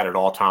bait's at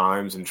all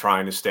times and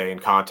trying to stay in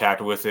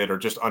contact with it or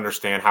just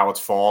understand how it's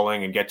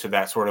falling and get to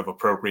that sort of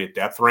appropriate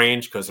depth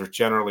range, because there's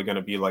generally going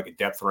to be like a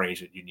depth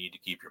range that you need to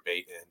keep your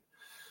bait in.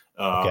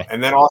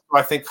 And then also,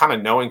 I think kind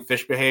of knowing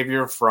fish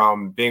behavior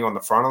from being on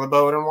the front of the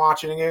boat and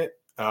watching it,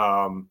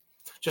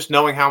 just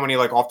knowing how many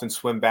often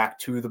swim back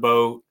to the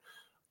boat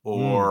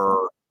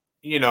or,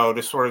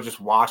 to sort of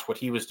just watch what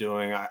he was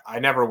doing. I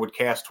never would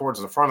cast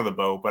towards the front of the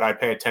boat, but I'd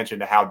pay attention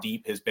to how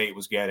deep his bait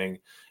was getting.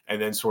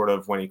 And then sort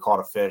of when he caught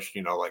a fish,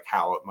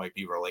 how it might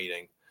be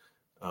relating.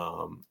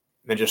 And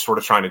just sort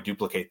of trying to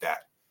duplicate that.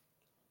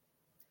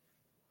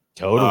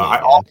 Totally. I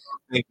also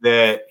think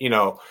that,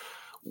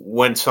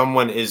 when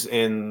someone is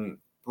in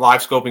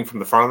live scoping from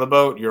the front of the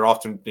boat, you're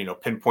often,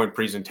 pinpoint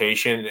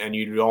presentation, and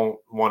you don't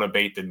want a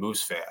bait that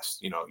moves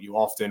fast. You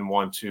often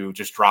want to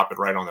just drop it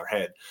right on their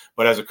head.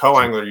 But as a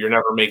co-angler, you're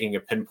never making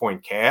a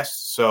pinpoint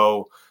cast.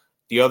 So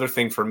the other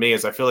thing for me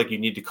is I feel like you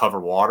need to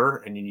cover water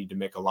and you need to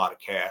make a lot of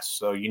casts.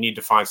 So you need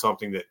to find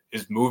something that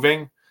is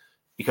moving,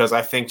 because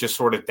I think just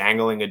sort of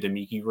dangling a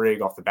Demiki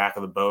rig off the back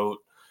of the boat,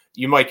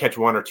 you might catch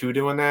 1 or 2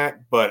 doing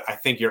that. But I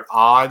think your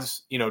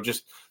odds,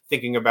 just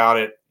thinking about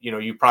it,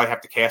 you probably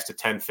have to cast a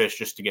 10 fish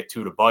just to get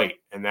 2 to bite,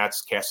 and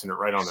that's casting it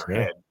right on their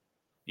head,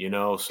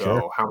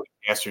 so how many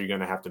casts are you going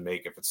to have to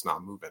make if it's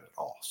not moving at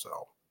all?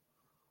 So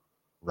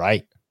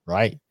right.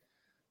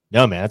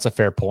 No, man, that's a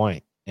fair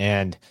point.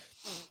 And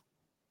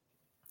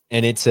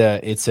I've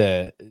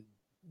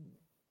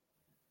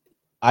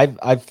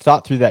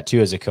thought through that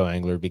too as a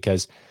co-angler,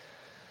 because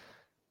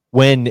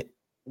when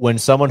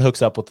someone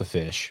hooks up with the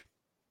fish,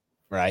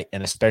 right,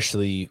 and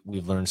especially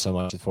we've learned so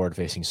much with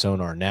forward-facing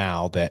sonar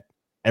now that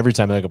every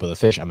time I look up with a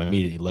fish, I'm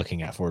immediately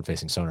looking at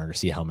forward-facing sonar to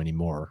see how many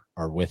more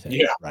are with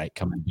it, right,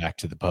 coming back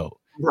to the boat.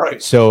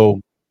 Right. So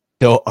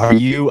are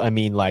you,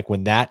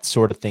 when that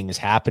sort of thing is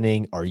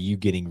happening, are you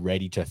getting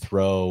ready to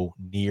throw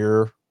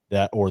near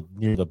that or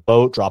near the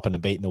boat, dropping the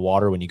bait in the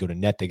water when you go to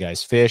net the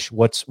guy's fish?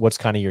 What's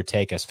kind of your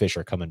take as fish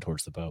are coming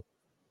towards the boat?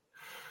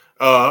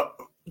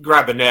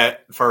 Grab the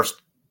net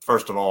first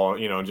of all,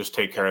 and just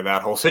take care of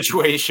that whole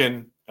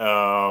situation.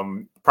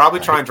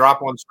 Probably try and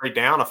drop one straight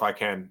down if I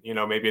can,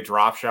 maybe a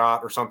drop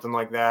shot or something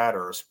like that,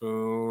 or a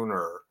spoon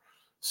or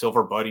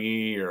silver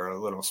buddy or a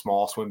little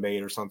small swim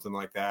bait or something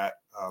like that,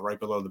 right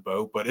below the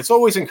boat. But it's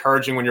always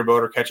encouraging when your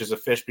boater catches a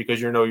fish,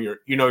 because you're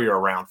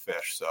around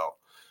fish. So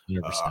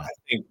I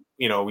think,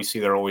 we see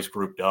they're always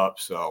grouped up.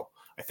 So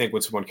I think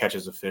when someone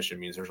catches a fish, it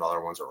means there's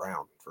other ones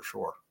around for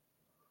sure.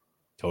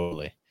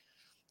 Totally.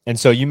 And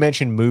so you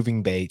mentioned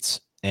moving baits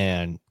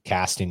and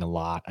casting a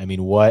lot.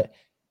 What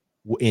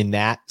in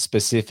that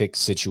specific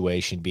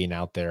situation, being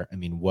out there,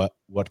 what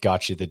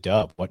got you the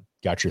dub? What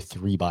got your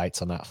 3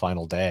 bites on that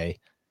final day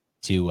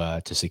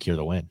to secure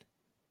the win?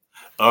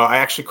 I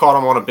actually caught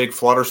him on a big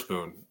flutter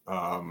spoon.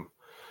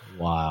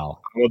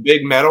 Wow. I'm a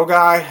big metal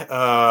guy.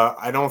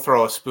 I don't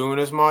throw a spoon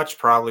as much,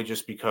 probably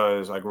just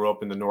because I grew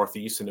up in the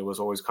Northeast and it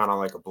was always kind of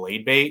like a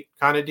blade bait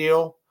kind of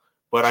deal.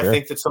 But I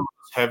think that some of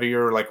those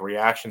heavier,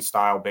 reaction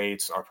style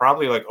baits are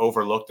probably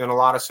overlooked in a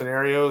lot of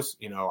scenarios.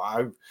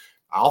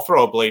 I'll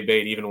throw a blade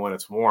bait even when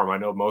it's warm. I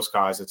know most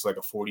guys, it's like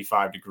a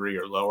 45-degree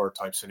or lower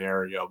type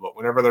scenario, but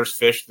whenever there's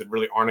fish that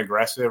really aren't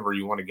aggressive or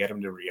you want to get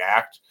them to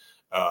react,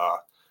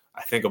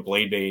 I think a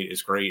blade bait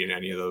is great in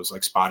any of those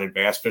like spotted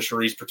bass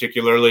fisheries,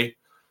 particularly,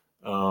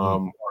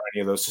 or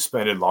any of those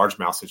suspended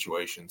largemouth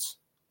situations.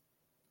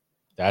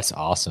 That's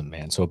awesome,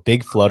 man. So a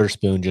big flutter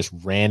spoon just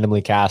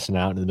randomly casting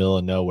out in the middle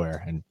of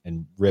nowhere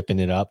and ripping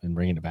it up and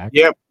bringing it back.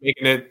 Yeah,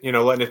 making it,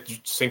 letting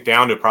it sink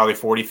down to probably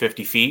 40,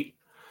 50 feet.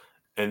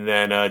 And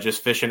then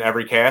just fishing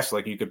every cast,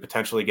 like you could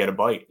potentially get a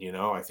bite.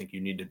 I think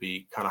you need to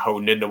be kind of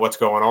honed into what's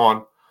going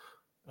on.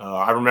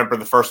 I remember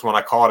the first one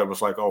I caught, it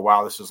was like, oh,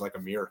 wow, this is like a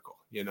miracle.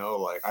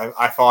 Like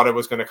I thought it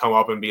was going to come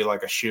up and be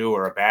like a shoe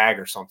or a bag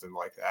or something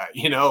like that.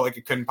 Like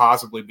it couldn't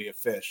possibly be a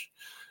fish.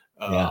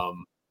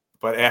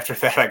 But after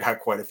that, I got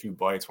quite a few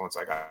bites once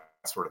I got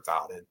sort of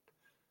dialed in.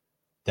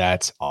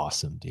 That's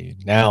awesome,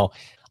 dude. Now,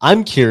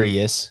 I'm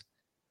curious,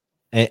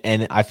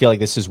 and I feel like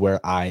this is where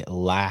I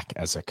lack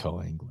as a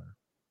co-angler.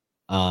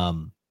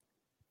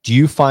 Do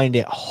you find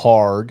it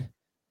hard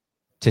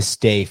to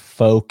stay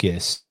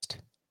focused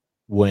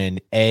when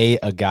a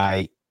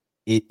guy,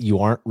 you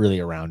aren't really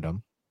around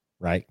him,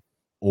 right?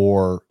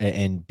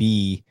 And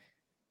B,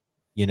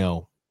 you're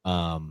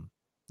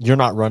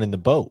not running the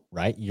boat,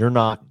 right? You're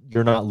not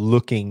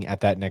looking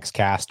at that next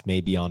cast,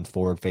 maybe on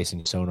forward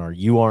facing sonar.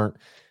 You aren't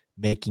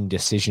making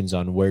decisions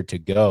on where to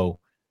go.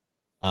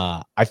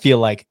 I feel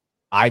like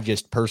I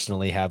just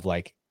personally have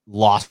like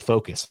lost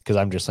focus because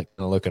I'm just like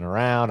looking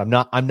around.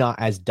 I'm not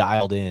as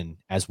dialed in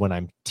as when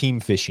I'm team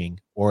fishing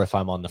or if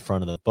I'm on the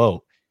front of the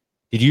boat.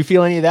 Did you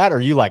feel any of that? Or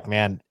are you like,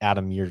 man,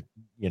 Adam, you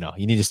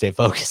need to stay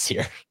focused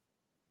here?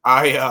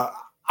 I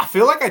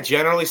feel like I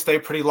generally stay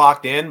pretty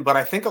locked in, but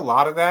I think a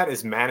lot of that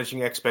is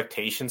managing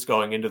expectations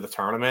going into the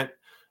tournament.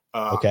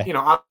 Okay.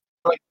 I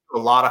like do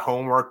a lot of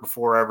homework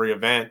before every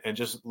event and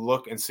just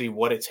look and see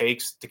what it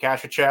takes to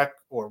cash a check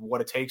or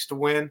what it takes to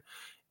win.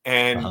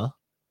 And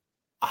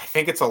I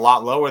think it's a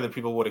lot lower than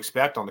people would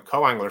expect on the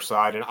co-angler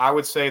side. And I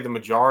would say the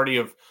majority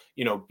of,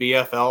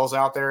 BFLs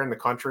out there in the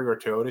country or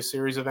Toyota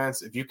Series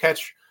events, if you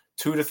catch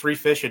 2 to 3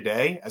 fish a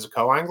day as a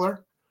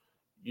co-angler,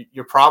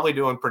 you're probably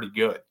doing pretty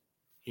good.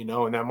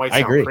 And that might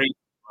sound crazy,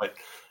 but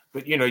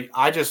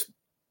I just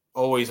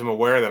always am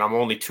aware that I'm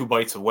only 2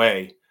 bites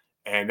away,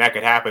 and that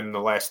could happen in the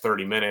last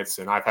 30 minutes.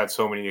 And I've had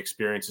so many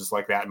experiences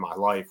like that in my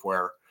life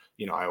where,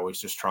 I always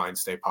just try and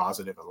stay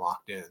positive and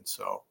locked in.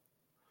 So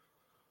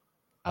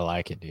I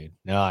like it, dude.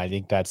 No, I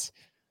think that's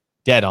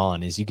dead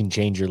on. Is you can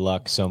change your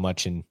luck so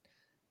much in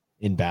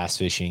bass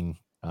fishing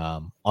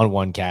on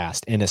one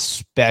cast, and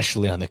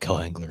especially on the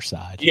co-angler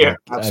side. Yeah,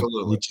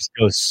 absolutely. It just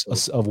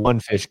goes one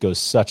fish goes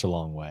such a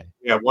long way.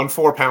 Yeah, 1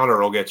 4-pounder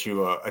will get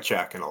you a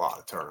check in a lot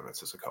of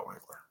tournaments as a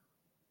co-angler.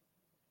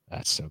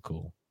 That's so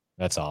cool.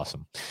 That's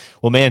awesome.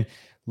 Well, man,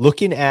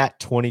 looking at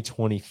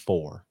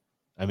 2024,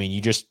 I mean,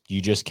 you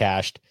just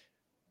cashed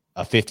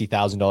a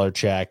 $50,000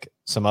 check,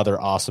 some other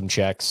awesome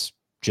checks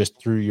just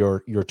through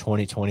your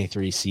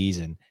 2023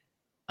 season.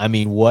 I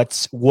mean,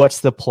 what's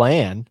the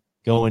plan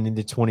going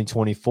into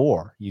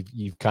 2024?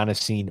 You've kind of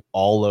seen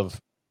all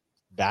of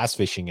bass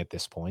fishing at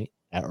this point,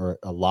 or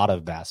a lot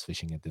of bass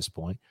fishing at this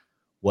point.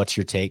 What's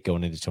your take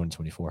going into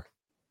 2024?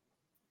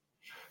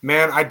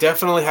 Man, I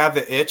definitely have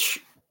the itch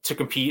to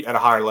compete at a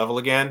higher level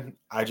again.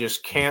 I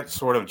just can't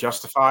sort of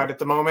justify it at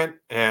the moment.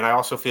 And I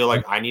also feel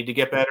like I need to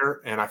get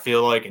better. And I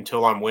feel like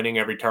until I'm winning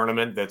every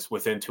tournament that's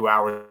within 2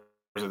 hours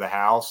of the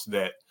house,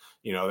 that,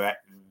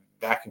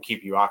 that can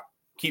keep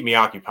me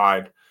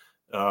occupied.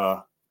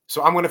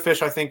 So I'm going to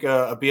fish, I think,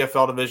 a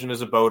BFL division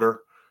as a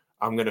boater.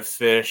 I'm going to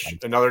fish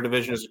another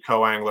division as a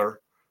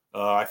co-angler.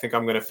 I think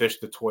I'm going to fish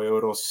the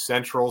Toyota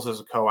Centrals as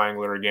a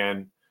co-angler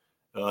again.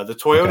 The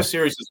Toyota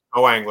Series as a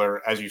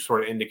co-angler, as you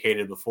sort of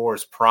indicated before,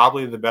 is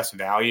probably the best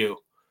value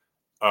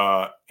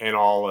in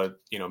all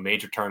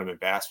major tournament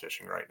bass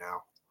fishing right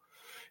now.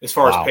 As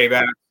far as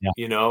payback,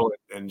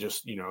 and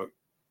just,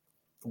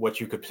 what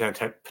you could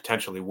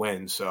potentially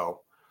win.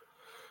 So,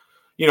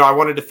 I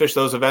wanted to fish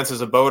those events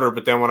as a boater,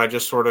 but then when I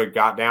just sort of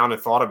got down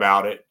and thought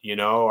about it,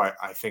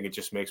 I think it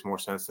just makes more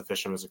sense to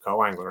fish them as a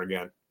co-angler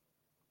again.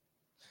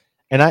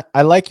 And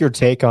I like your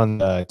take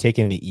on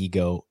taking the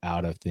ego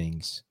out of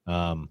things.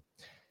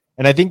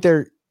 And I think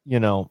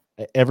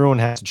everyone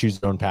has to choose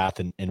their own path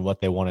and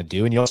what they want to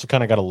do. And you also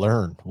kind of got to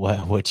learn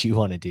what you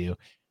want to do.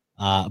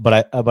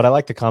 But I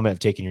like the comment of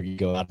taking your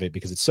ego out of it,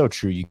 because it's so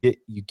true.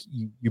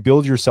 You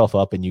build yourself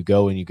up and you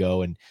go and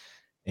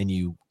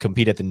you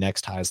compete at the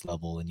next highest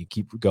level and you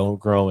keep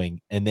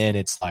growing. And then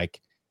it's like,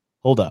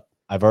 hold up,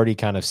 I've already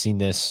kind of seen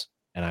this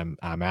and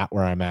I'm at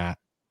where I'm at.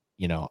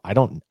 I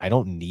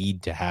don't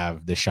need to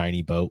have the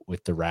shiny boat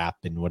with the wrap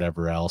and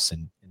whatever else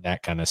and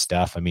that kind of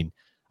stuff. I mean,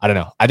 I don't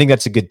know. I think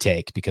that's a good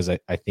take, because I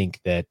think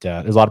that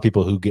there's a lot of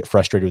people who get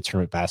frustrated with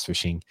tournament bass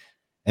fishing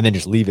and then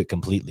just leave it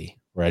completely.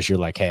 Whereas you're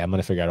like, hey, I'm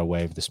going to figure out a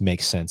way if this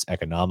makes sense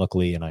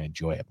economically and I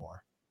enjoy it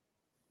more.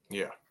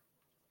 Yeah.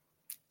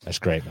 That's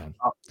great, man.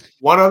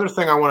 One other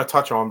thing I want to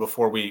touch on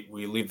before we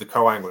leave the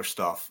co-angler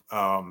stuff.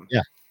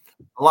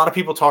 A lot of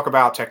people talk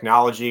about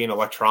technology and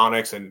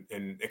electronics, and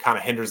it kind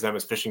of hinders them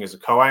as fishing as a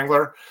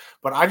co-angler.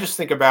 But I just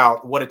think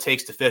about what it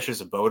takes to fish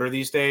as a boater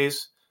these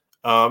days.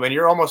 And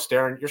you're almost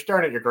staring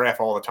at your graph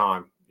all the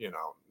time.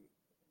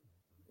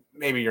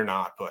 Maybe you're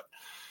not, but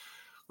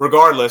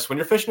regardless, when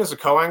you're fishing as a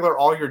co-angler,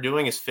 all you're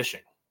doing is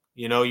fishing.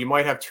 You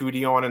might have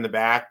 2D on in the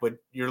back, but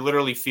you're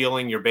literally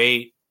feeling your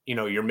bait.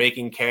 You're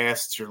making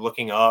casts, you're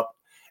looking up.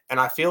 And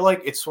I feel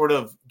like it sort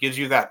of gives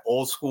you that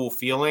old school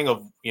feeling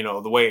of,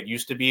 the way it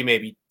used to be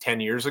maybe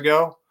 10 years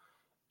ago.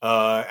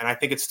 And I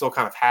think it still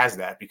kind of has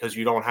that because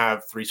you don't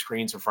have 3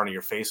 screens in front of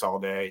your face all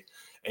day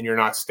and you're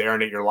not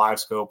staring at your live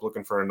scope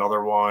looking for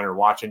another one or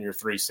watching your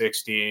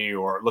 360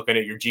 or looking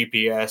at your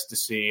GPS to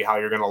see how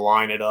you're going to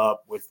line it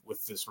up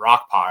with this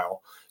rock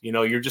pile.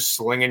 You're just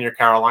slinging your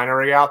Carolina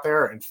rig out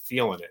there and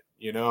feeling it,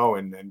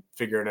 and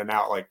figuring it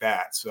out like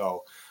that.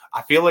 So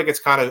I feel like it's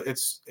kind of,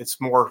 it's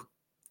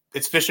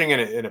fishing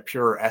in a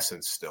pure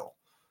essence still.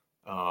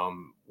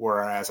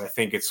 Whereas I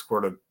think it's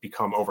sort of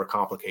become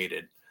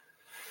overcomplicated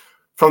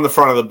from the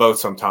front of the boat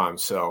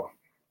sometimes. So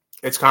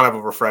it's kind of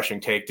a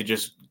refreshing take to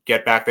just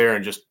get back there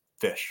and just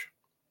fish.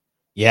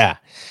 Yeah,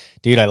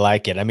 dude, I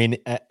like it. I mean,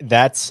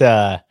 that's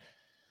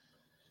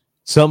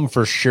something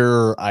for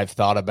sure I've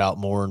thought about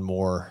more and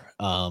more.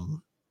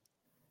 I'm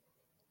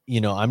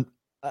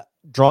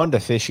drawn to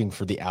fishing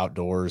for the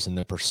outdoors and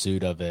the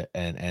pursuit of it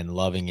and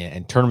loving it,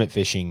 and tournament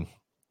fishing,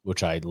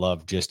 which I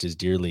love just as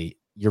dearly.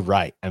 You're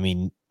right. I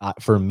mean,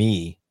 for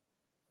me,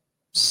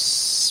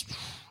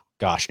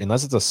 gosh,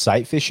 unless it's a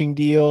sight fishing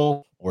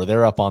deal or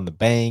they're up on the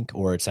bank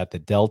or it's at the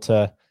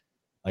Delta,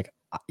 like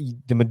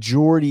the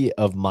majority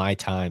of my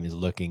time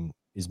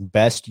is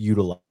best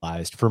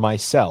utilized for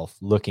myself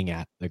looking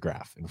at the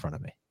graph in front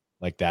of me.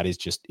 Like that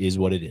is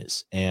what it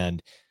is.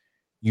 And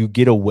you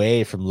get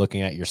away from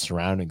looking at your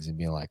surroundings and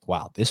being like,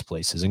 wow, this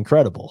place is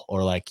incredible.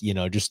 Or like,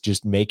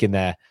 just making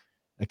a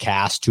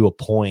cast to a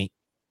point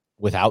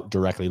without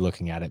directly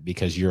looking at it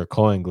because you're a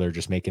co-angler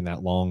just making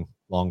that long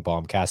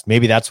bomb cast.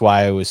 Maybe that's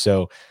why I was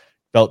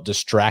felt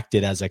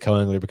distracted as a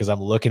co-angler because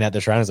I'm looking at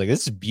the surroundings like,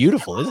 this is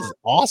beautiful. This is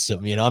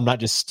awesome. I'm not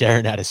just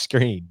staring at a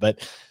screen,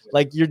 but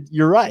like,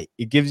 you're right.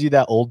 It gives you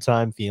that old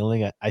time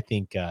feeling. I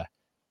think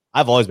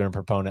I've always been a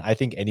proponent. I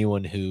think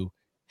anyone who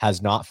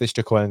has not fished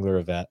a co-angler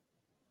event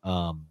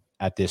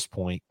at this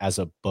point as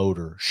a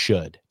boater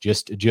should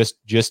just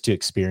to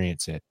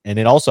experience it. And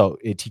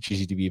it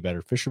teaches you to be a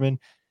better fisherman,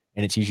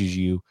 and it teaches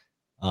you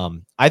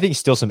I think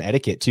still some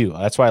etiquette too.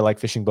 That's why I like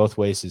fishing both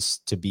ways, is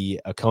to be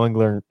a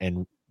co-angler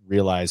and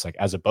realize, like,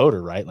 as a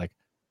boater, right? Like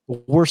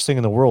the worst thing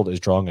in the world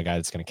is drawing a guy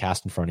that's going to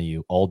cast in front of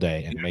you all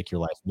day and make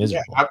your life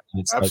miserable.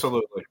 Yeah,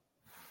 absolutely.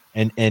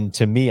 Like, and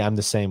to me, I'm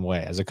the same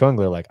way as a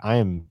co-angler. Like I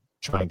am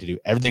trying to do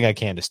everything I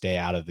can to stay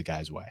out of the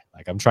guy's way.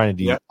 Like I'm trying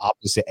to do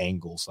opposite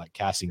angles, like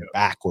casting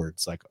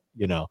backwards, like,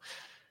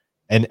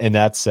 and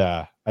that's,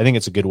 I think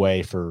it's a good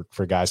way for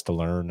guys to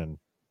learn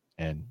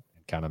and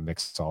kind of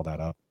mix all that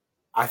up.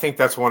 I think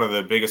that's one of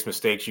the biggest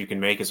mistakes you can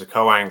make as a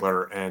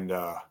co-angler. And,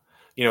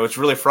 it's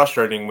really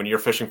frustrating when you're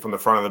fishing from the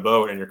front of the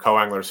boat and your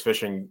co-angler is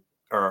fishing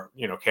or,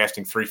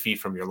 casting 3 feet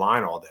from your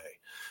line all day.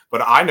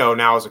 But I know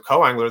now as a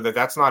co-angler that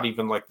that's not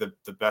even like the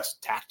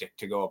best tactic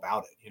to go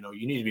about it.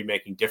 You need to be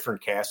making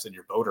different casts that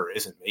your boater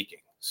isn't making.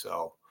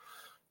 So,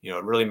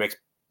 it really makes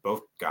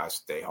both guys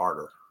stay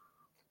harder.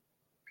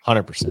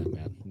 100%,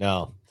 man.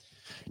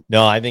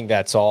 No, I think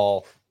that's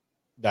all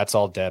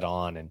dead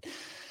on. And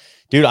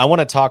dude, I want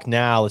to talk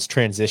now. Let's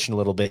transition a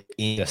little bit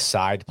into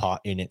side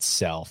pot in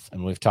itself.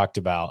 And we've talked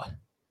about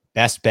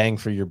best bang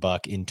for your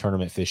buck in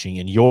tournament fishing.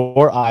 In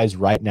your eyes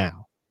right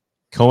now,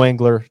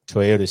 Co-Angler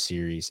Toyota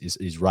Series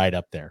is right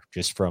up there,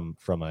 just from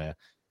a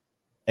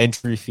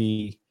entry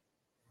fee,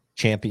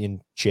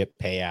 championship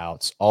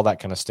payouts, all that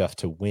kind of stuff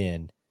to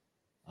win.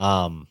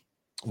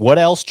 What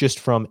else, just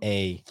from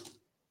a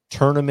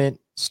tournament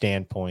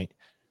standpoint?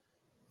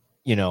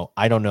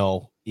 I don't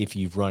know if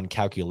you've run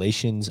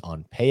calculations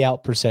on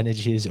payout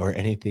percentages or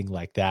anything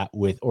like that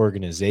with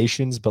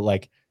organizations, but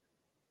like,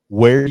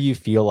 where do you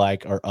feel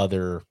like are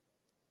other,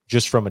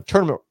 just from a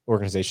tournament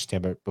organization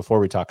standpoint, before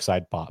we talk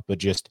side pot, but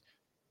just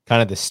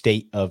kind of the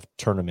state of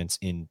tournaments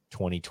in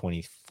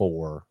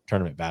 2024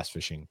 tournament bass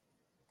fishing,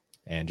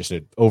 and just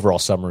an overall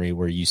summary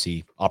where you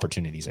see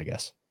opportunities, I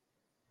guess.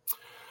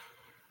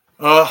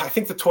 I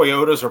think the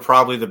Toyotas are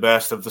probably the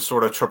best of the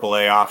sort of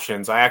AAA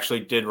options. I actually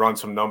did run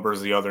some numbers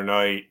the other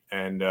night,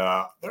 and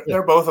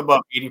they're both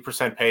above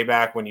 80%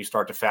 payback when you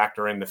start to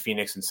factor in the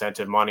Phoenix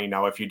incentive money.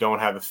 Now, if you don't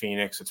have a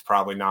Phoenix, it's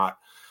probably not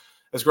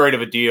as great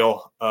of a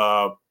deal,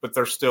 but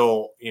they're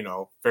still,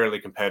 fairly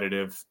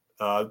competitive.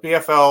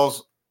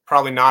 BFL's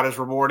probably not as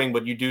rewarding,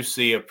 but you do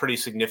see a pretty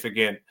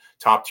significant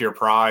top tier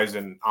prize,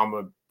 and I'm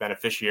a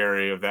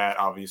beneficiary of that.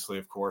 Obviously,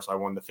 of course, I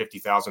won the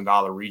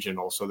 $50,000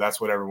 regional, so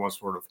that's what everyone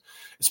sort of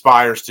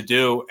aspires to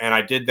do. And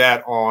I did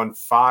that on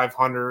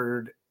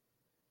 $700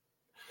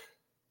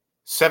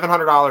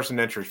 in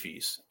entry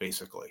fees,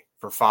 basically,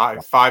 for five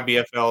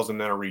BFLs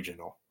and then a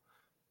regional.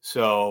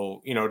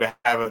 So, to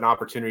have an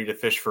opportunity to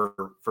fish for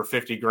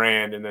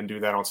 $50,000 and then do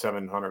that on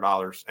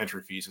 $700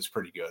 entry fees is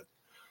pretty good.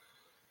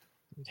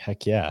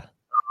 Heck yeah.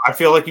 I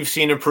feel like you've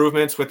seen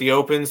improvements with the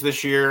opens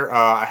this year.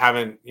 I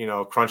haven't,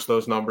 crunched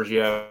those numbers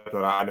yet,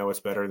 but I know it's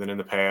better than in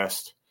the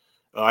past.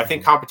 I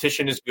think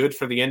competition is good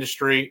for the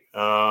industry.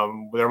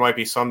 There might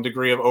be some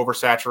degree of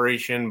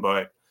oversaturation,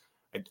 but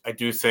I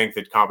do think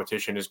that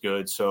competition is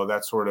good. So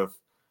that sort of,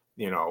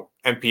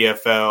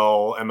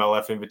 MPFL,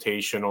 MLF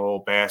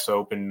Invitational, Bass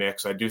Open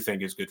mix, I do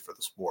think is good for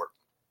the sport.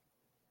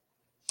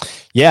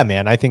 Yeah,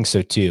 man, I think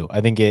so too.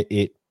 I think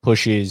it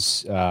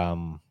pushes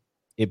tournament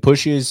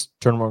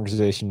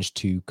organizations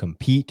to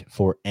compete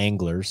for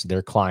anglers,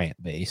 their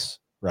client base,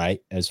 right?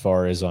 As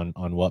far as on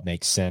what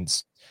makes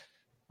sense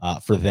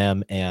for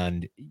them,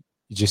 and it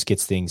just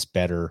gets things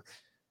better.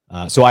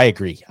 So I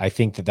agree. I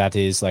think that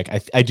is like,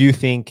 I do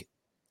think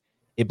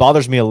it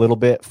bothers me a little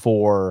bit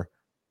for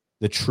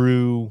the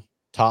true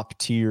top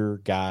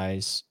tier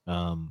guys.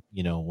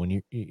 When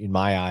you, in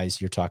my eyes,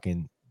 you're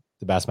talking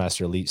the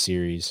Bassmaster Elite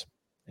Series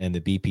and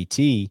the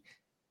BPT,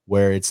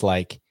 where it's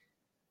like,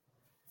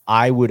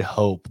 I would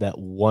hope that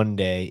one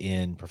day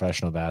in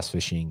professional bass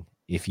fishing,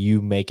 if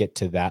you make it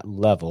to that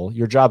level,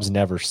 your job's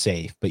never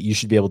safe, but you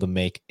should be able to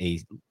make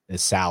a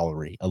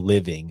salary, a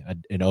living,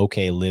 an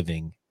okay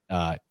living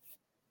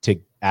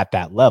at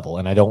that level.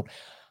 And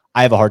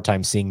I have a hard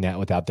time seeing that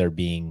without there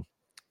being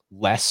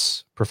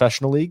less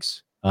professional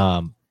leagues.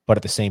 But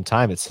at the same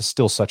time, it's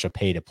still such a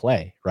pay to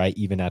play, right?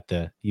 Even at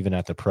the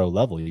pro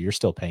level, you're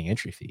still paying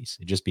entry fees.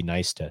 It'd just be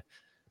nice to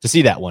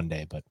see that one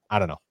day, but I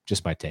don't know,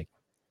 just my take.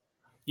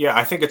 Yeah,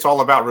 I think it's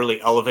all about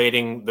really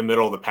elevating the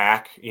middle of the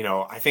pack.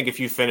 I think if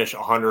you finish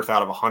 100th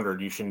out of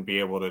 100, you shouldn't be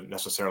able to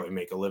necessarily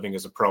make a living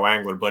as a pro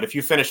angler. But if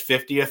you finish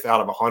 50th out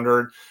of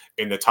 100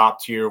 in the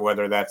top tier,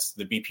 whether that's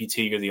the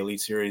BPT or the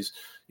Elite Series,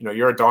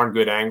 you're a darn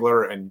good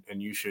angler, and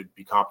you should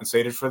be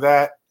compensated for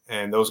that.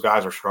 And those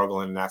guys are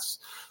struggling, and that's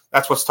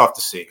what's tough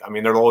to see. I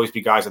mean, there'll always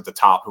be guys at the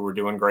top who are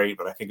doing great,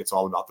 but I think it's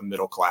all about the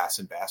middle class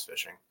in bass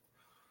fishing.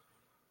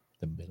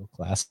 The middle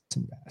class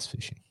in bass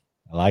fishing.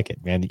 I like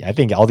it, man. I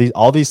think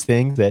all these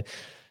things that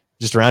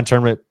just around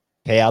tournament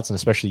payouts, and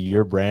especially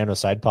your brand of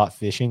side pot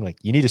fishing, like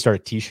you need to start a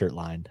t-shirt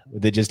line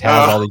that just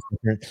has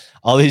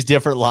all these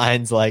different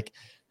lines. Like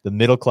the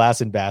middle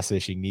class in bass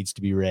fishing needs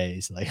to be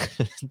raised. Like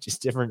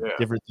just different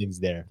things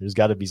there. There's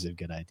got to be some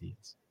good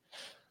ideas.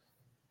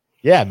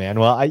 Yeah, man.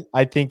 Well,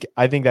 I think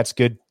that's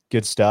good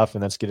stuff,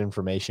 and that's good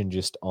information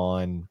just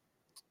on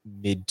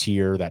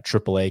mid-tier, that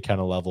AAA kind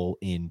of level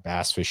in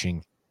bass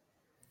fishing,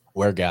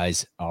 where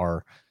guys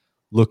are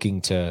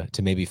looking to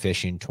maybe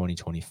fish in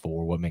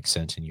 2024, what makes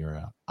sense in your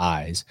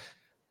eyes.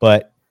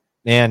 But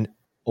man,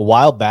 a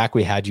while back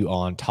we had you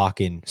on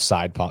talking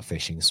side pot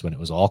fishing. This is when it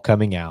was all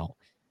coming out.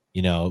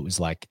 It was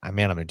like, I'm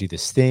going to do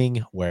this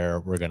thing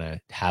where we're going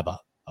to have a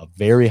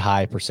very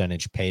high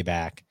percentage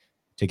payback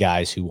to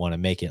guys who want to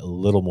make it a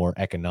little more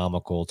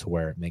economical to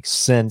where it makes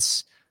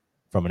sense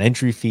from an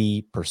entry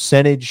fee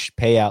percentage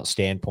payout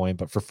standpoint.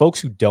 But for folks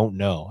who don't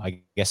know,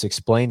 I guess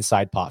explain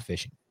side pot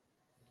fishing.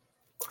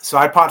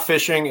 Side pot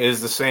fishing is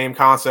the same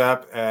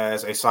concept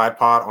as a side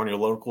pot on your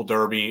local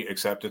derby,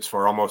 except it's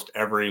for almost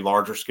every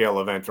larger scale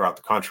event throughout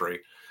the country.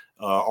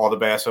 All the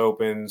Bass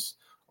Opens,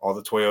 all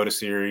the Toyota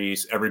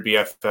Series, every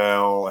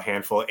BFL, a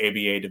handful of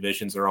ABA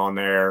divisions are on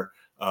there.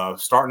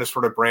 Starting to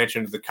sort of branch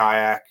into the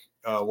kayak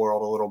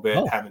world a little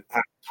bit. Haven't had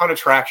a ton of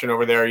traction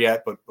over there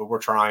yet, but we're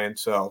trying.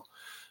 So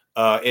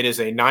it is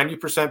a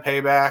 90%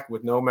 payback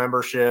with no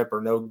membership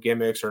or no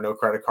gimmicks or no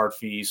credit card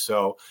fees.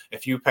 So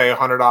if you pay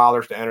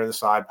 $100 to enter the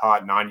side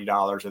pot,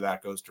 $90 of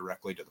that goes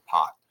directly to the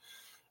pot.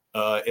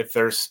 If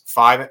there's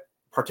 5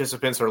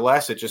 participants or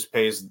less, it just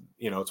pays,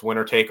 it's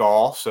winner take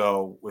all.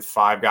 So with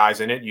 5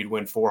 guys in it, you'd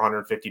win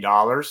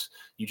 $450.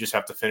 You just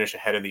have to finish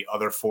ahead of the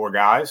other 4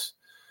 guys.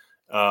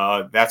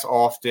 That's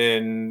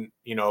often,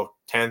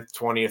 10th,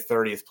 20th,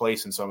 30th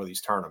place in some of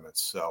these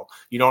tournaments. So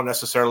you don't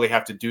necessarily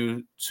have to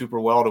do super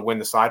well to win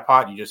the side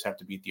pot. You just have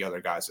to beat the other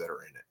guys that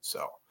are in it.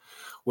 So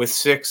with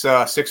 6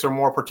 or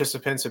more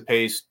participants, it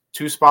pays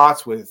 2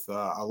 spots. With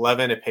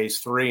 11, it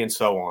pays 3, and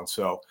so on.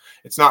 So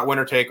it's not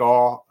winner take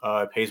all.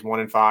 It pays 1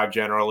 in 5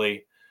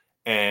 generally.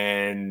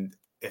 And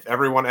if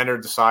everyone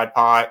entered the side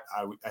pot,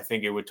 I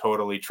think it would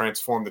totally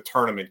transform the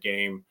tournament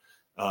game.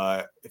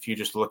 If you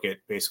just look at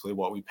basically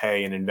what we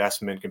pay in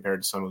investment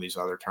compared to some of these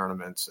other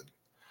tournaments, and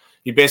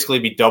you'd basically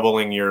be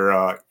doubling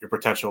your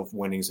potential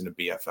winnings in the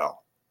BFL.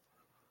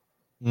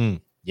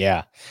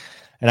 Yeah.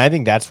 And I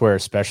think that's where,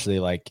 especially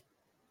like,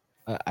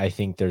 I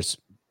think there's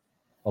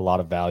a lot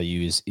of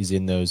value is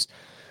in those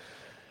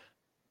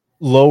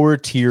lower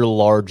tier,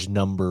 large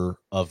number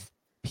of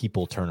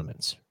people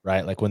tournaments,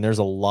 right? Like when there's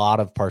a lot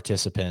of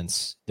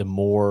participants, the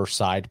more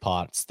side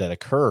pots that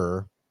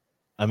occur.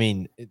 I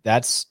mean,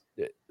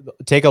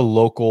 take a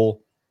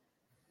local.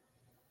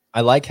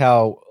 I like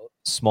how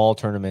small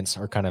tournaments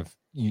are kind of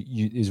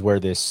is where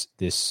this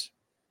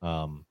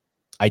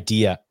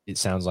idea, it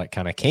sounds like,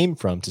 kind of came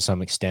from to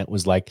some extent,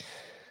 was like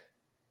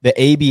the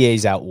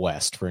ABAs out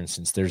west, for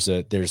instance. There's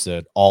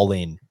a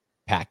all-in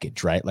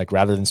package, right? Like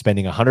rather than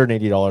spending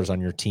 $180 on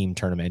your team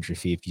tournament entry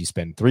fee, if you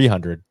spend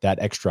 $300, that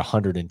extra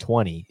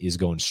 $120 is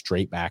going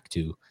straight back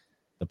to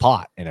the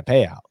pot and a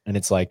payout. And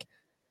it's like,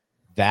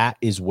 that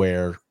is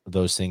where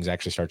those things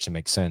actually start to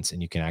make sense.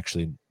 And you can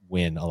actually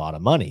win a lot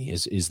of money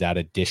is that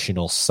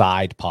additional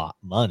side pot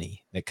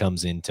money that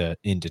comes into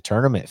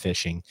tournament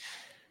fishing.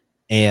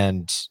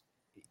 And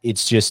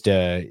it's just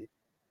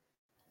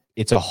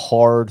it's a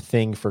hard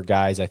thing for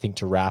guys, I think,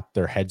 to wrap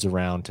their heads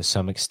around to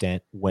some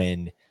extent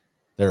when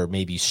they're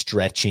maybe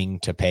stretching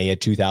to pay a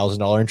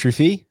 $2,000 entry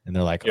fee. And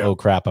they're like, oh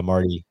crap, I'm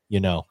already,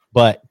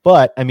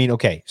 but I mean,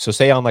 okay. So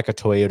say on like a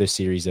Toyota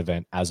Series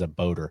event as a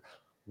boater,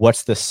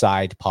 what's the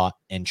side pot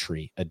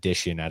entry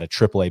addition at a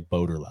AAA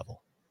boater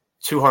level?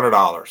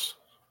 $200.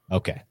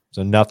 Okay.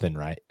 So nothing,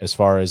 right? As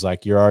far as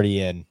like, you're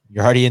already in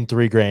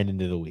 $3,000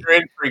 into the week. You're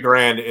in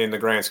 $3,000 in the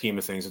grand scheme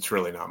of things. It's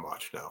really not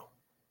much.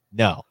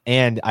 No.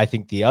 And I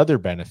think the other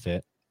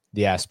benefit,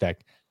 the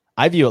aspect,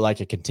 I view it like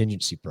a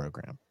contingency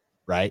program,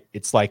 right?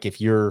 It's like if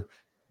you're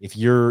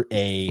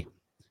a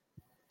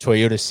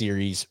Toyota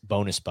Series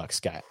bonus bucks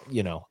guy,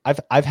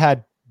 I've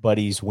had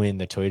buddies win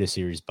the Toyota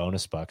Series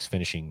bonus bucks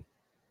finishing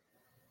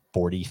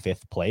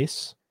 45th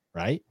place,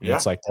 right? And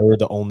it's like they were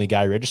the only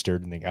guy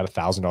registered and they got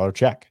 $1,000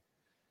 check,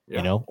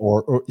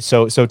 or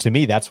so to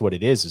me, that's what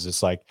it is. Is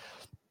it's like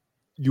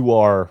you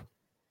are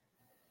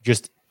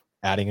just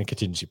adding a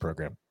contingency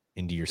program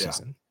into your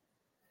season.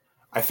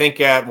 I think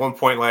at one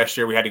point last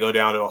year we had to go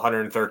down to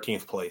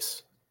 113th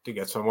place to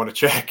get someone to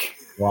check.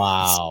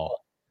 Wow.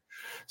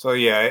 So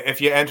yeah,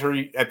 if you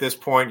enter at this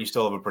point, you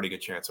still have a pretty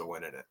good chance of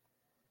winning it.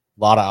 A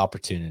lot of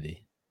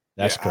opportunity.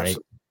 That's great.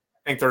 Absolutely.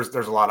 I think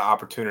there's a lot of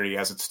opportunity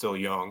as it's still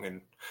young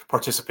and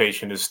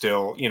participation is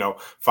still,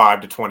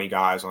 5 to 20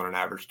 guys on an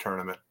average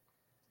tournament.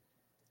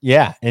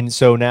 Yeah. And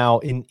so now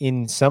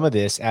in some of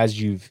this,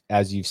 as you've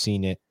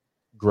seen it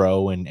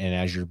grow and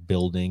as you're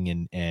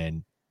building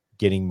and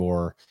getting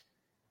more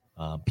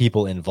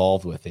people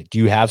involved with it, do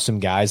you have some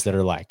guys that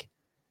are like,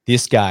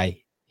 this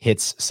guy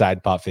hits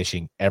side pot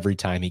fishing every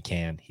time he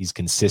can, he's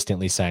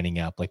consistently signing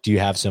up? Like, do you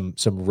have some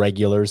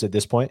regulars at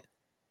this point?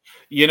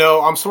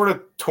 I'm sort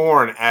of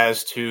torn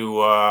as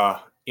to,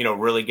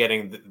 really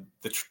getting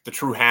the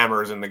true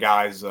hammers and the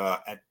guys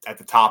at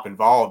the top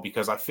involved,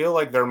 because I feel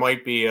like there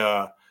might be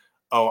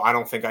I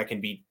don't think I can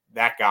beat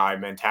that guy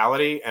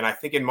mentality. And I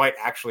think it might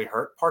actually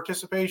hurt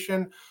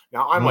participation.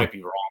 Now, I might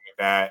be wrong with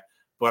that,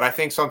 but I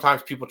think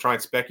sometimes people try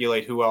and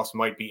speculate who else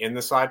might be in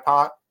the side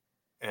pot.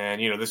 And,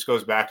 this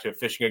goes back to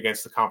fishing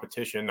against the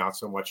competition, not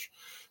so much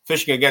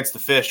fishing against the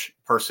fish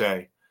per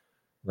se.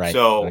 Right.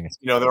 So,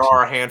 there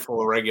are a handful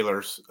of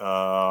regulars.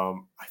 I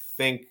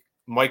think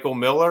Michael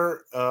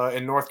Miller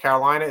in North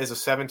Carolina is a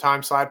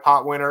 7-time side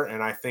pot winner.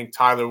 And I think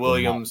Tyler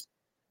Williams,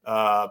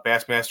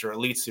 Bassmaster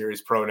Elite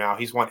Series pro now,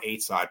 he's won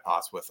 8 side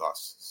pots with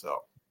us. So,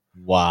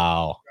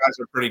 wow. Guys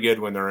are pretty good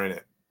when they're in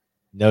it.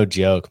 No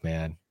joke,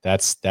 man.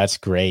 That's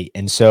great.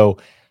 And so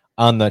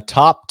on the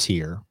top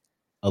tier,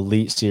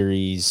 Elite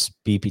Series,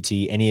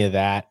 BPT, any of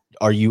that,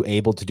 are you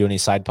able to do any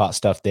side pot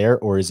stuff there,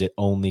 or is it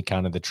only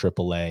kind of the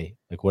AAA?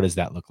 Like, what does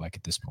that look like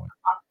at this point?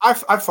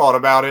 I've thought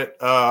about it.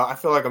 I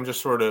feel like I'm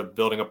just sort of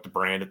building up the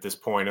brand at this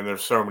point, and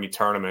there's so many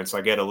tournaments.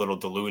 I get a little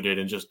diluted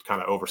and just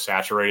kind of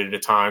oversaturated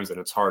at times, and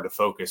it's hard to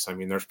focus. I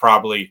mean, there's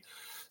probably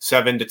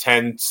 7 to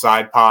 10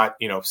 side pot,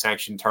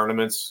 sanctioned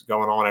tournaments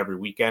going on every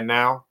weekend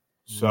now.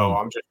 So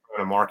I'm just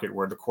trying to market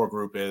where the core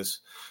group is.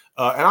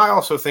 And I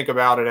also think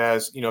about it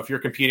as, if you're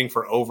competing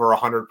for over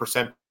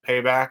 100%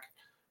 payback,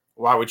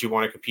 why would you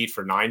want to compete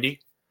for 90?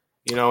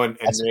 And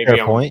maybe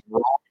I'm wrong in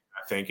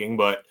that thinking,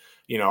 but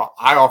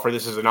I offer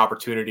this as an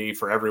opportunity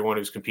for everyone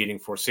who's competing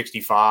for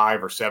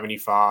 65 or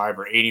 75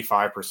 or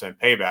 85%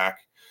 payback.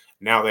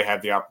 Now they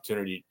have the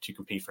opportunity to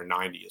compete for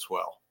 90 as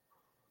well.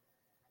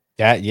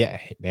 Yeah,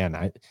 man,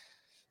 I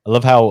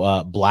love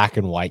how black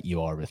and white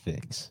you are with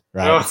things,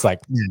 right? It's like,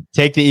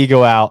 take the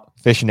ego out,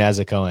 fishing as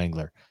a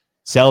co-angler,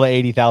 sell the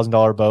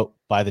 $80,000 boat,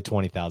 buy the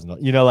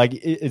 $20,000. Like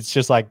it's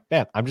just like,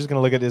 man, I'm just going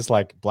to look at this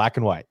like black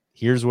and white.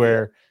 Here's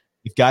where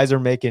if guys are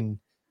making,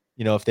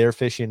 if they're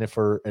fishing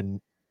for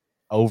an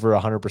over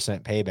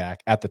 100% payback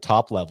at the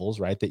top levels,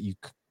 right? That you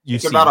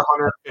it's see about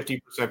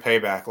 150%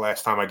 payback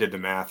last time I did the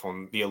math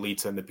on the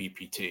elites and the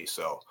BPT.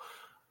 So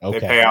they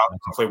pay out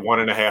roughly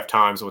 1.5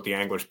 times what the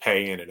anglers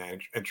pay in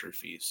entry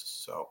fees.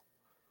 So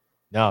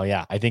no,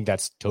 yeah, I think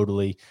that's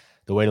totally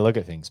the way to look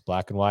at things.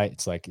 Black and white.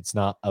 It's like, it's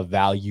not a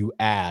value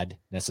add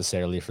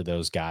necessarily for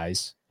those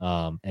guys.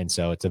 And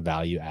so it's a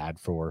value add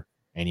for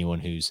anyone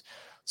who's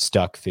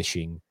stuck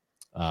fishing,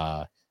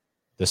 the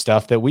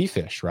stuff that we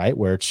fish, right?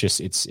 Where it's just,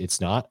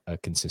 it's not a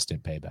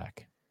consistent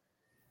payback.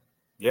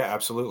 Yeah,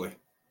 absolutely.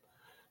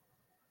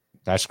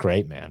 That's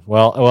great, man.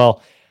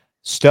 Well,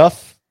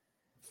 stuff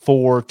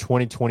for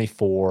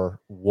 2024,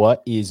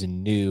 what is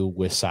new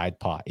with Side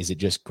Pot? Is it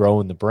just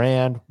growing the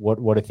brand?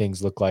 What do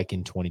things look like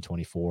in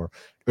 2024? Or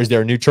is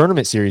there a new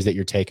tournament series that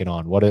you're taking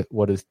on?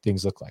 What do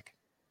things look like?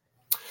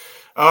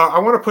 I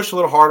want to push a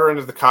little harder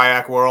into the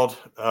kayak world.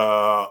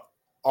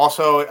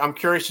 Also, I'm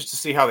curious just to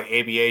see how the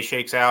ABA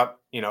shakes out,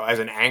 as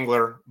an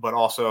angler, but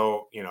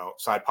also,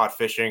 side pot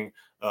fishing,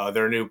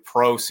 their new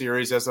pro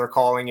series, as they're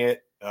calling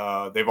it.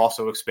 They've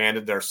also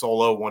expanded their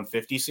solo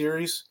 150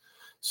 series.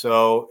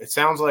 So it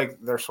sounds like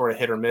they're sort of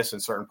hit or miss in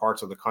certain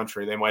parts of the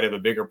country. They might have a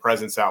bigger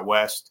presence out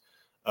west.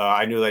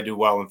 I knew they do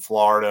well in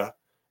Florida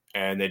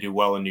and they do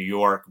well in New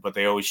York, but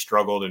they always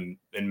struggled in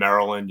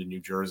Maryland and New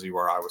Jersey,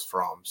 where I was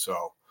from.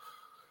 So,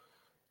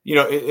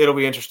 it'll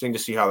be interesting to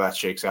see how that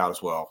shakes out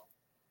as well.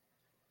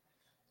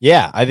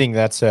 Yeah, I think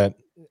that's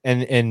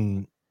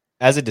and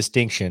as a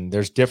distinction,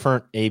 there's a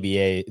different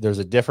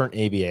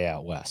ABA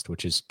out west,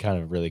 which is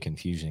kind of really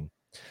confusing.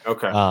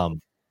 Okay.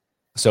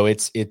 So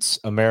it's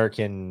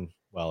American,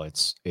 well,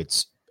 it's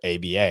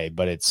ABA,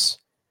 but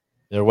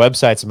their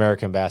website's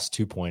American Bass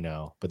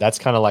 2.0, but that's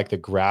kind of like the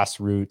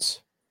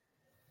grassroots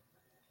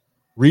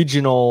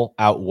regional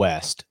out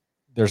west.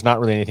 There's not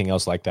really anything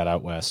else like that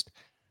out west.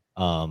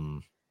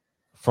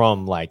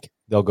 From like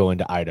they'll go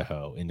into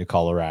Idaho, into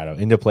Colorado,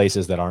 into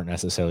places that aren't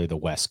necessarily the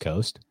West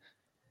Coast.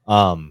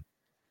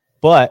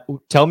 But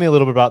tell me a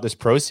little bit about this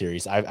Pro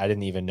Series. I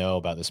didn't even know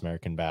about this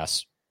American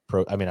Bass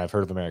Pro. I mean, I've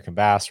heard of American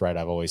Bass, right?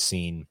 I've always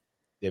seen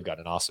they've got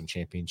an awesome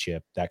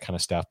championship, that kind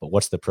of stuff. But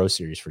what's the Pro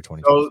Series for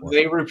 2024? So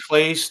they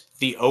replaced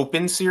the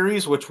Open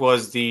Series, which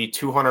was the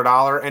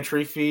 $200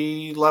 entry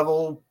fee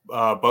level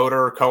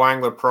boater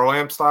co-angler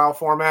pro-am style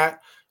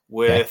format,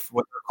 with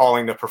what they're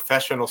calling the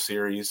Professional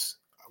Series.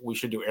 We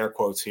should do air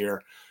quotes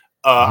here.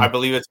 I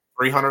believe it's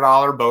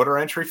 $300 boater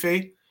entry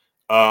fee,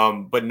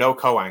 but no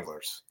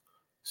co-anglers.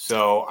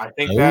 So I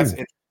think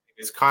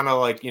it's kind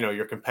of like,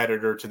 your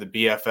competitor to the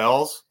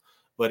BFLs,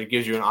 but it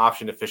gives you an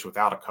option to fish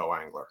without a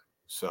co-angler.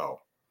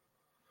 So.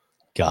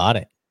 Got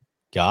it.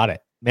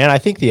 Man, I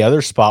think the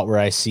other spot where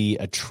I see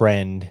a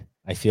trend,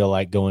 I feel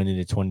like going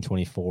into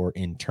 2024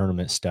 in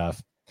tournament stuff,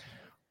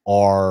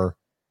 are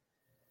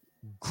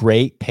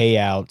great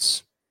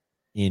payouts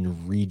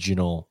in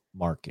regional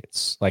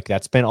markets. Like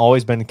that's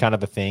always been kind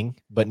of a thing,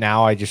 but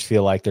now I just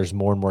feel like there's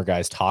more and more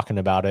guys talking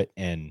about it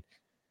and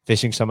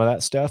fishing some of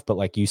that stuff. But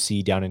like you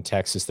see down in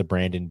Texas, the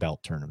Brandon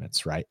Belt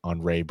tournaments, right,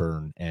 on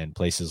Rayburn and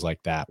places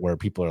like that, where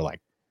people are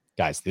like,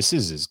 guys, this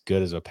is as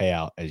good as a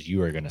payout as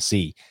you are going to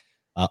see.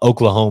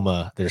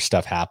 Oklahoma, there's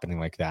stuff happening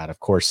like that. Of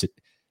course,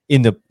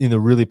 in the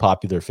really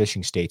popular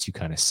fishing states, you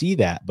kind of see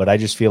that. But I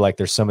just feel like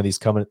there's some of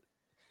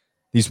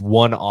these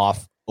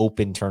one-off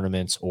open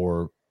tournaments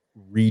or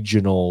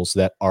regionals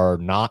that are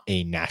not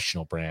a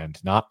national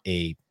brand, not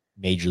a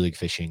Major League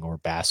Fishing or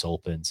Bass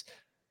Opens,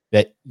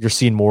 that you're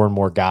seeing more and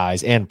more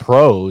guys and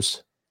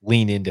pros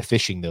lean into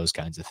fishing those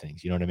kinds of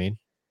things. You know what I mean?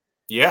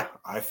 Yeah,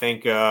 I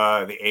think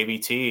the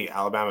ABT,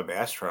 Alabama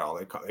Bass Trail,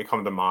 they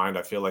come to mind.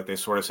 I feel like they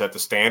sort of set the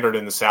standard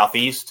in the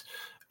Southeast.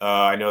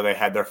 I know they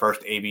had their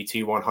first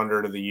ABT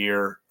 100 of the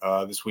year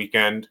this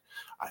weekend.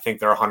 I think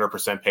they're 100%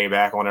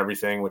 payback on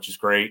everything, which is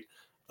great.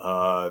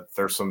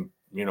 There's some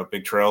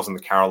big trails in the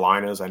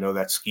Carolinas. I know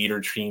that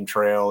Skeeter Team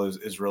Trail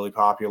is really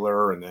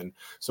popular, and then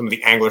some of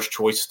the Angler's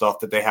Choice stuff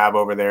that they have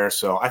over there.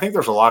 So I think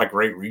there's a lot of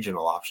great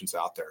regional options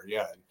out there.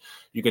 Yeah, and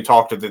you can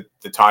talk to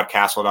the Todd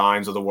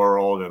Castledines of the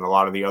world and a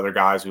lot of the other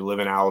guys who live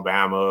in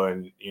Alabama,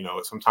 and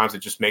sometimes it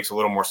just makes a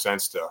little more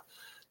sense to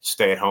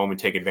stay at home and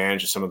take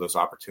advantage of some of those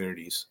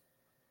opportunities.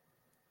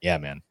 Yeah,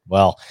 man.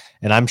 Well,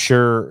 and I'm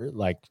sure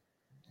like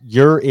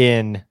you're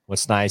in,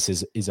 what's nice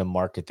is a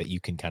market that you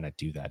can kind of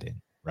do that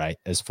in, right?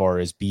 As far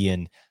as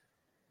being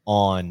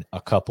on a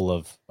couple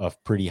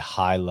of pretty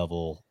high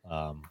level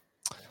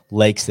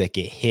lakes that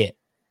get hit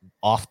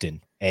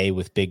often, A,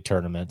 with big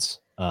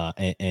tournaments,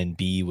 and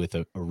B, with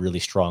a really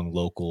strong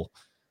local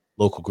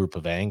group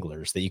of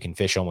anglers that you can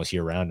fish almost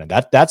year round. And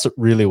that's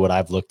really what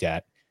I've looked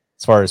at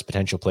as far as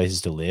potential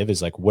places to live,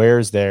 is like,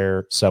 where's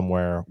there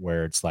somewhere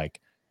where it's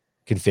like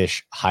can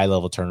fish high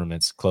level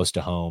tournaments close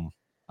to home,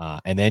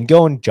 and then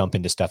go and jump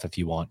into stuff if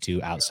you want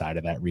to outside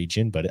of that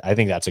region. But I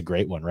think that's a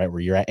great one, right?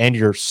 Where you're at, and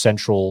you're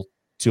central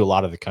to a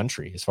lot of the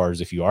country as far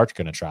as if you are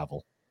going to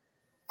travel.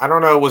 I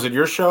don't know. Was it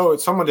your show?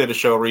 Someone did a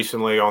show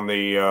recently on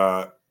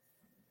the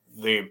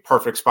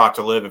perfect spot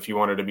to live if you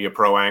wanted to be a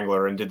pro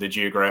angler, and did the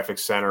geographic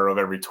center of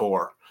every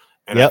tour.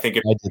 And I think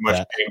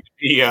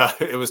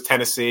it was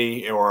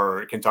Tennessee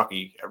or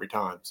Kentucky every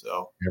time.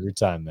 So every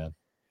time, man.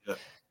 Yeah.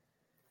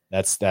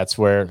 That's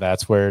where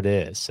it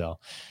is. So,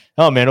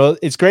 oh man, well,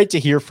 it's great to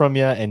hear from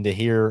you and to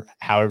hear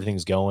how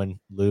everything's going,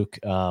 Luke.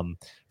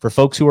 For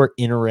folks who are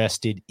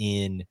interested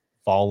in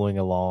following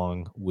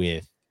along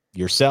with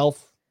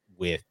yourself,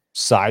 with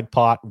Side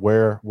Pot,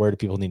 where do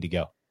people need to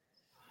go?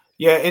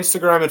 Yeah,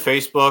 Instagram and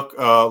Facebook,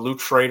 Luke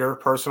Shrader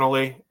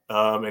personally,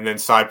 and then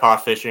Side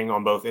Pot Fishing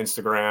on both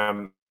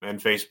Instagram and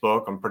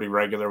Facebook. I'm pretty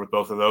regular with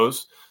both of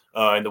those.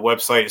 And the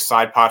website is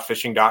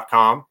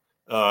sidepotfishing.com.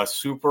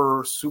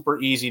 Super, super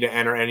easy to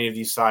enter any of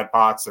these side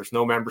pots. There's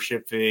no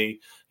membership fee.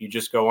 You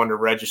just go under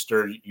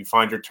register. You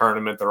find your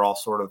tournament. They're all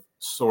sort of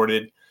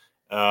sorted.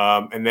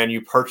 And then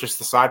you purchase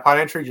the side pot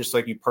entry just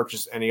like you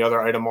purchase any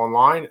other item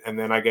online. And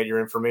then I get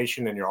your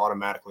information and you're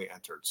automatically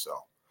entered. So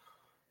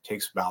it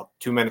takes about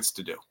 2 minutes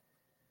to do.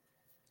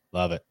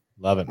 Love it,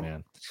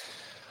 man.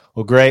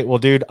 Well, great. Well,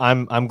 dude,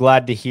 I'm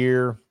glad to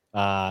hear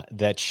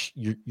that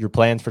your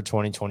plans for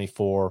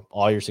 2024,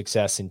 all your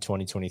success in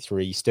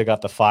 2023. You still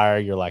got the fire.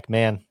 You're like,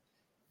 man,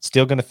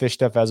 still going to fish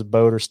stuff as a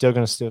boater, still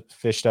going to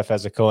fish stuff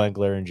as a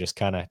co-angler, and just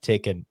kind of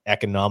take an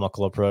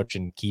economical approach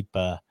and keep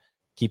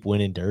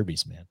winning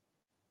derbies, man.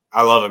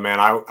 I love it, man.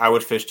 I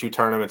would fish 2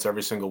 tournaments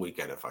every single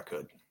weekend if I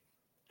could.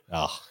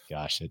 Oh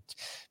gosh,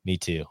 me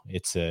too.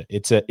 It's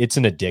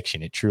an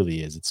addiction. It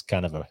truly is. It's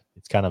kind of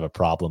a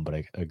problem,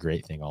 but a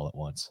great thing all at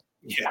once.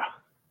 Yeah.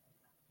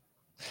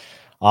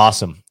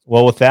 Awesome.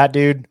 Well, with that,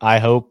 dude, I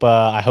hope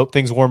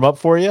things warm up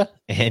for you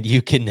and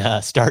you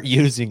can start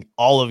using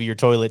all of your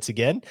toilets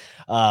again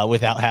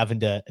without having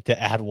to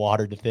add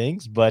water to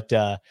things. But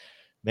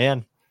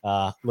man,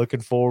 looking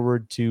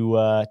forward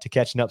to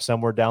catching up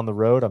somewhere down the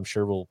road. I'm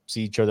sure we'll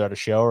see each other at a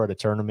show or at a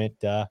tournament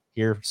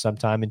here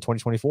sometime in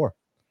 2024.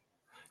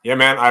 Yeah,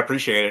 man, I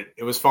appreciate it.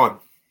 It was fun.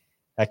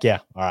 Heck yeah.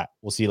 All right.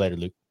 We'll see you later,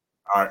 Luke.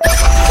 All right.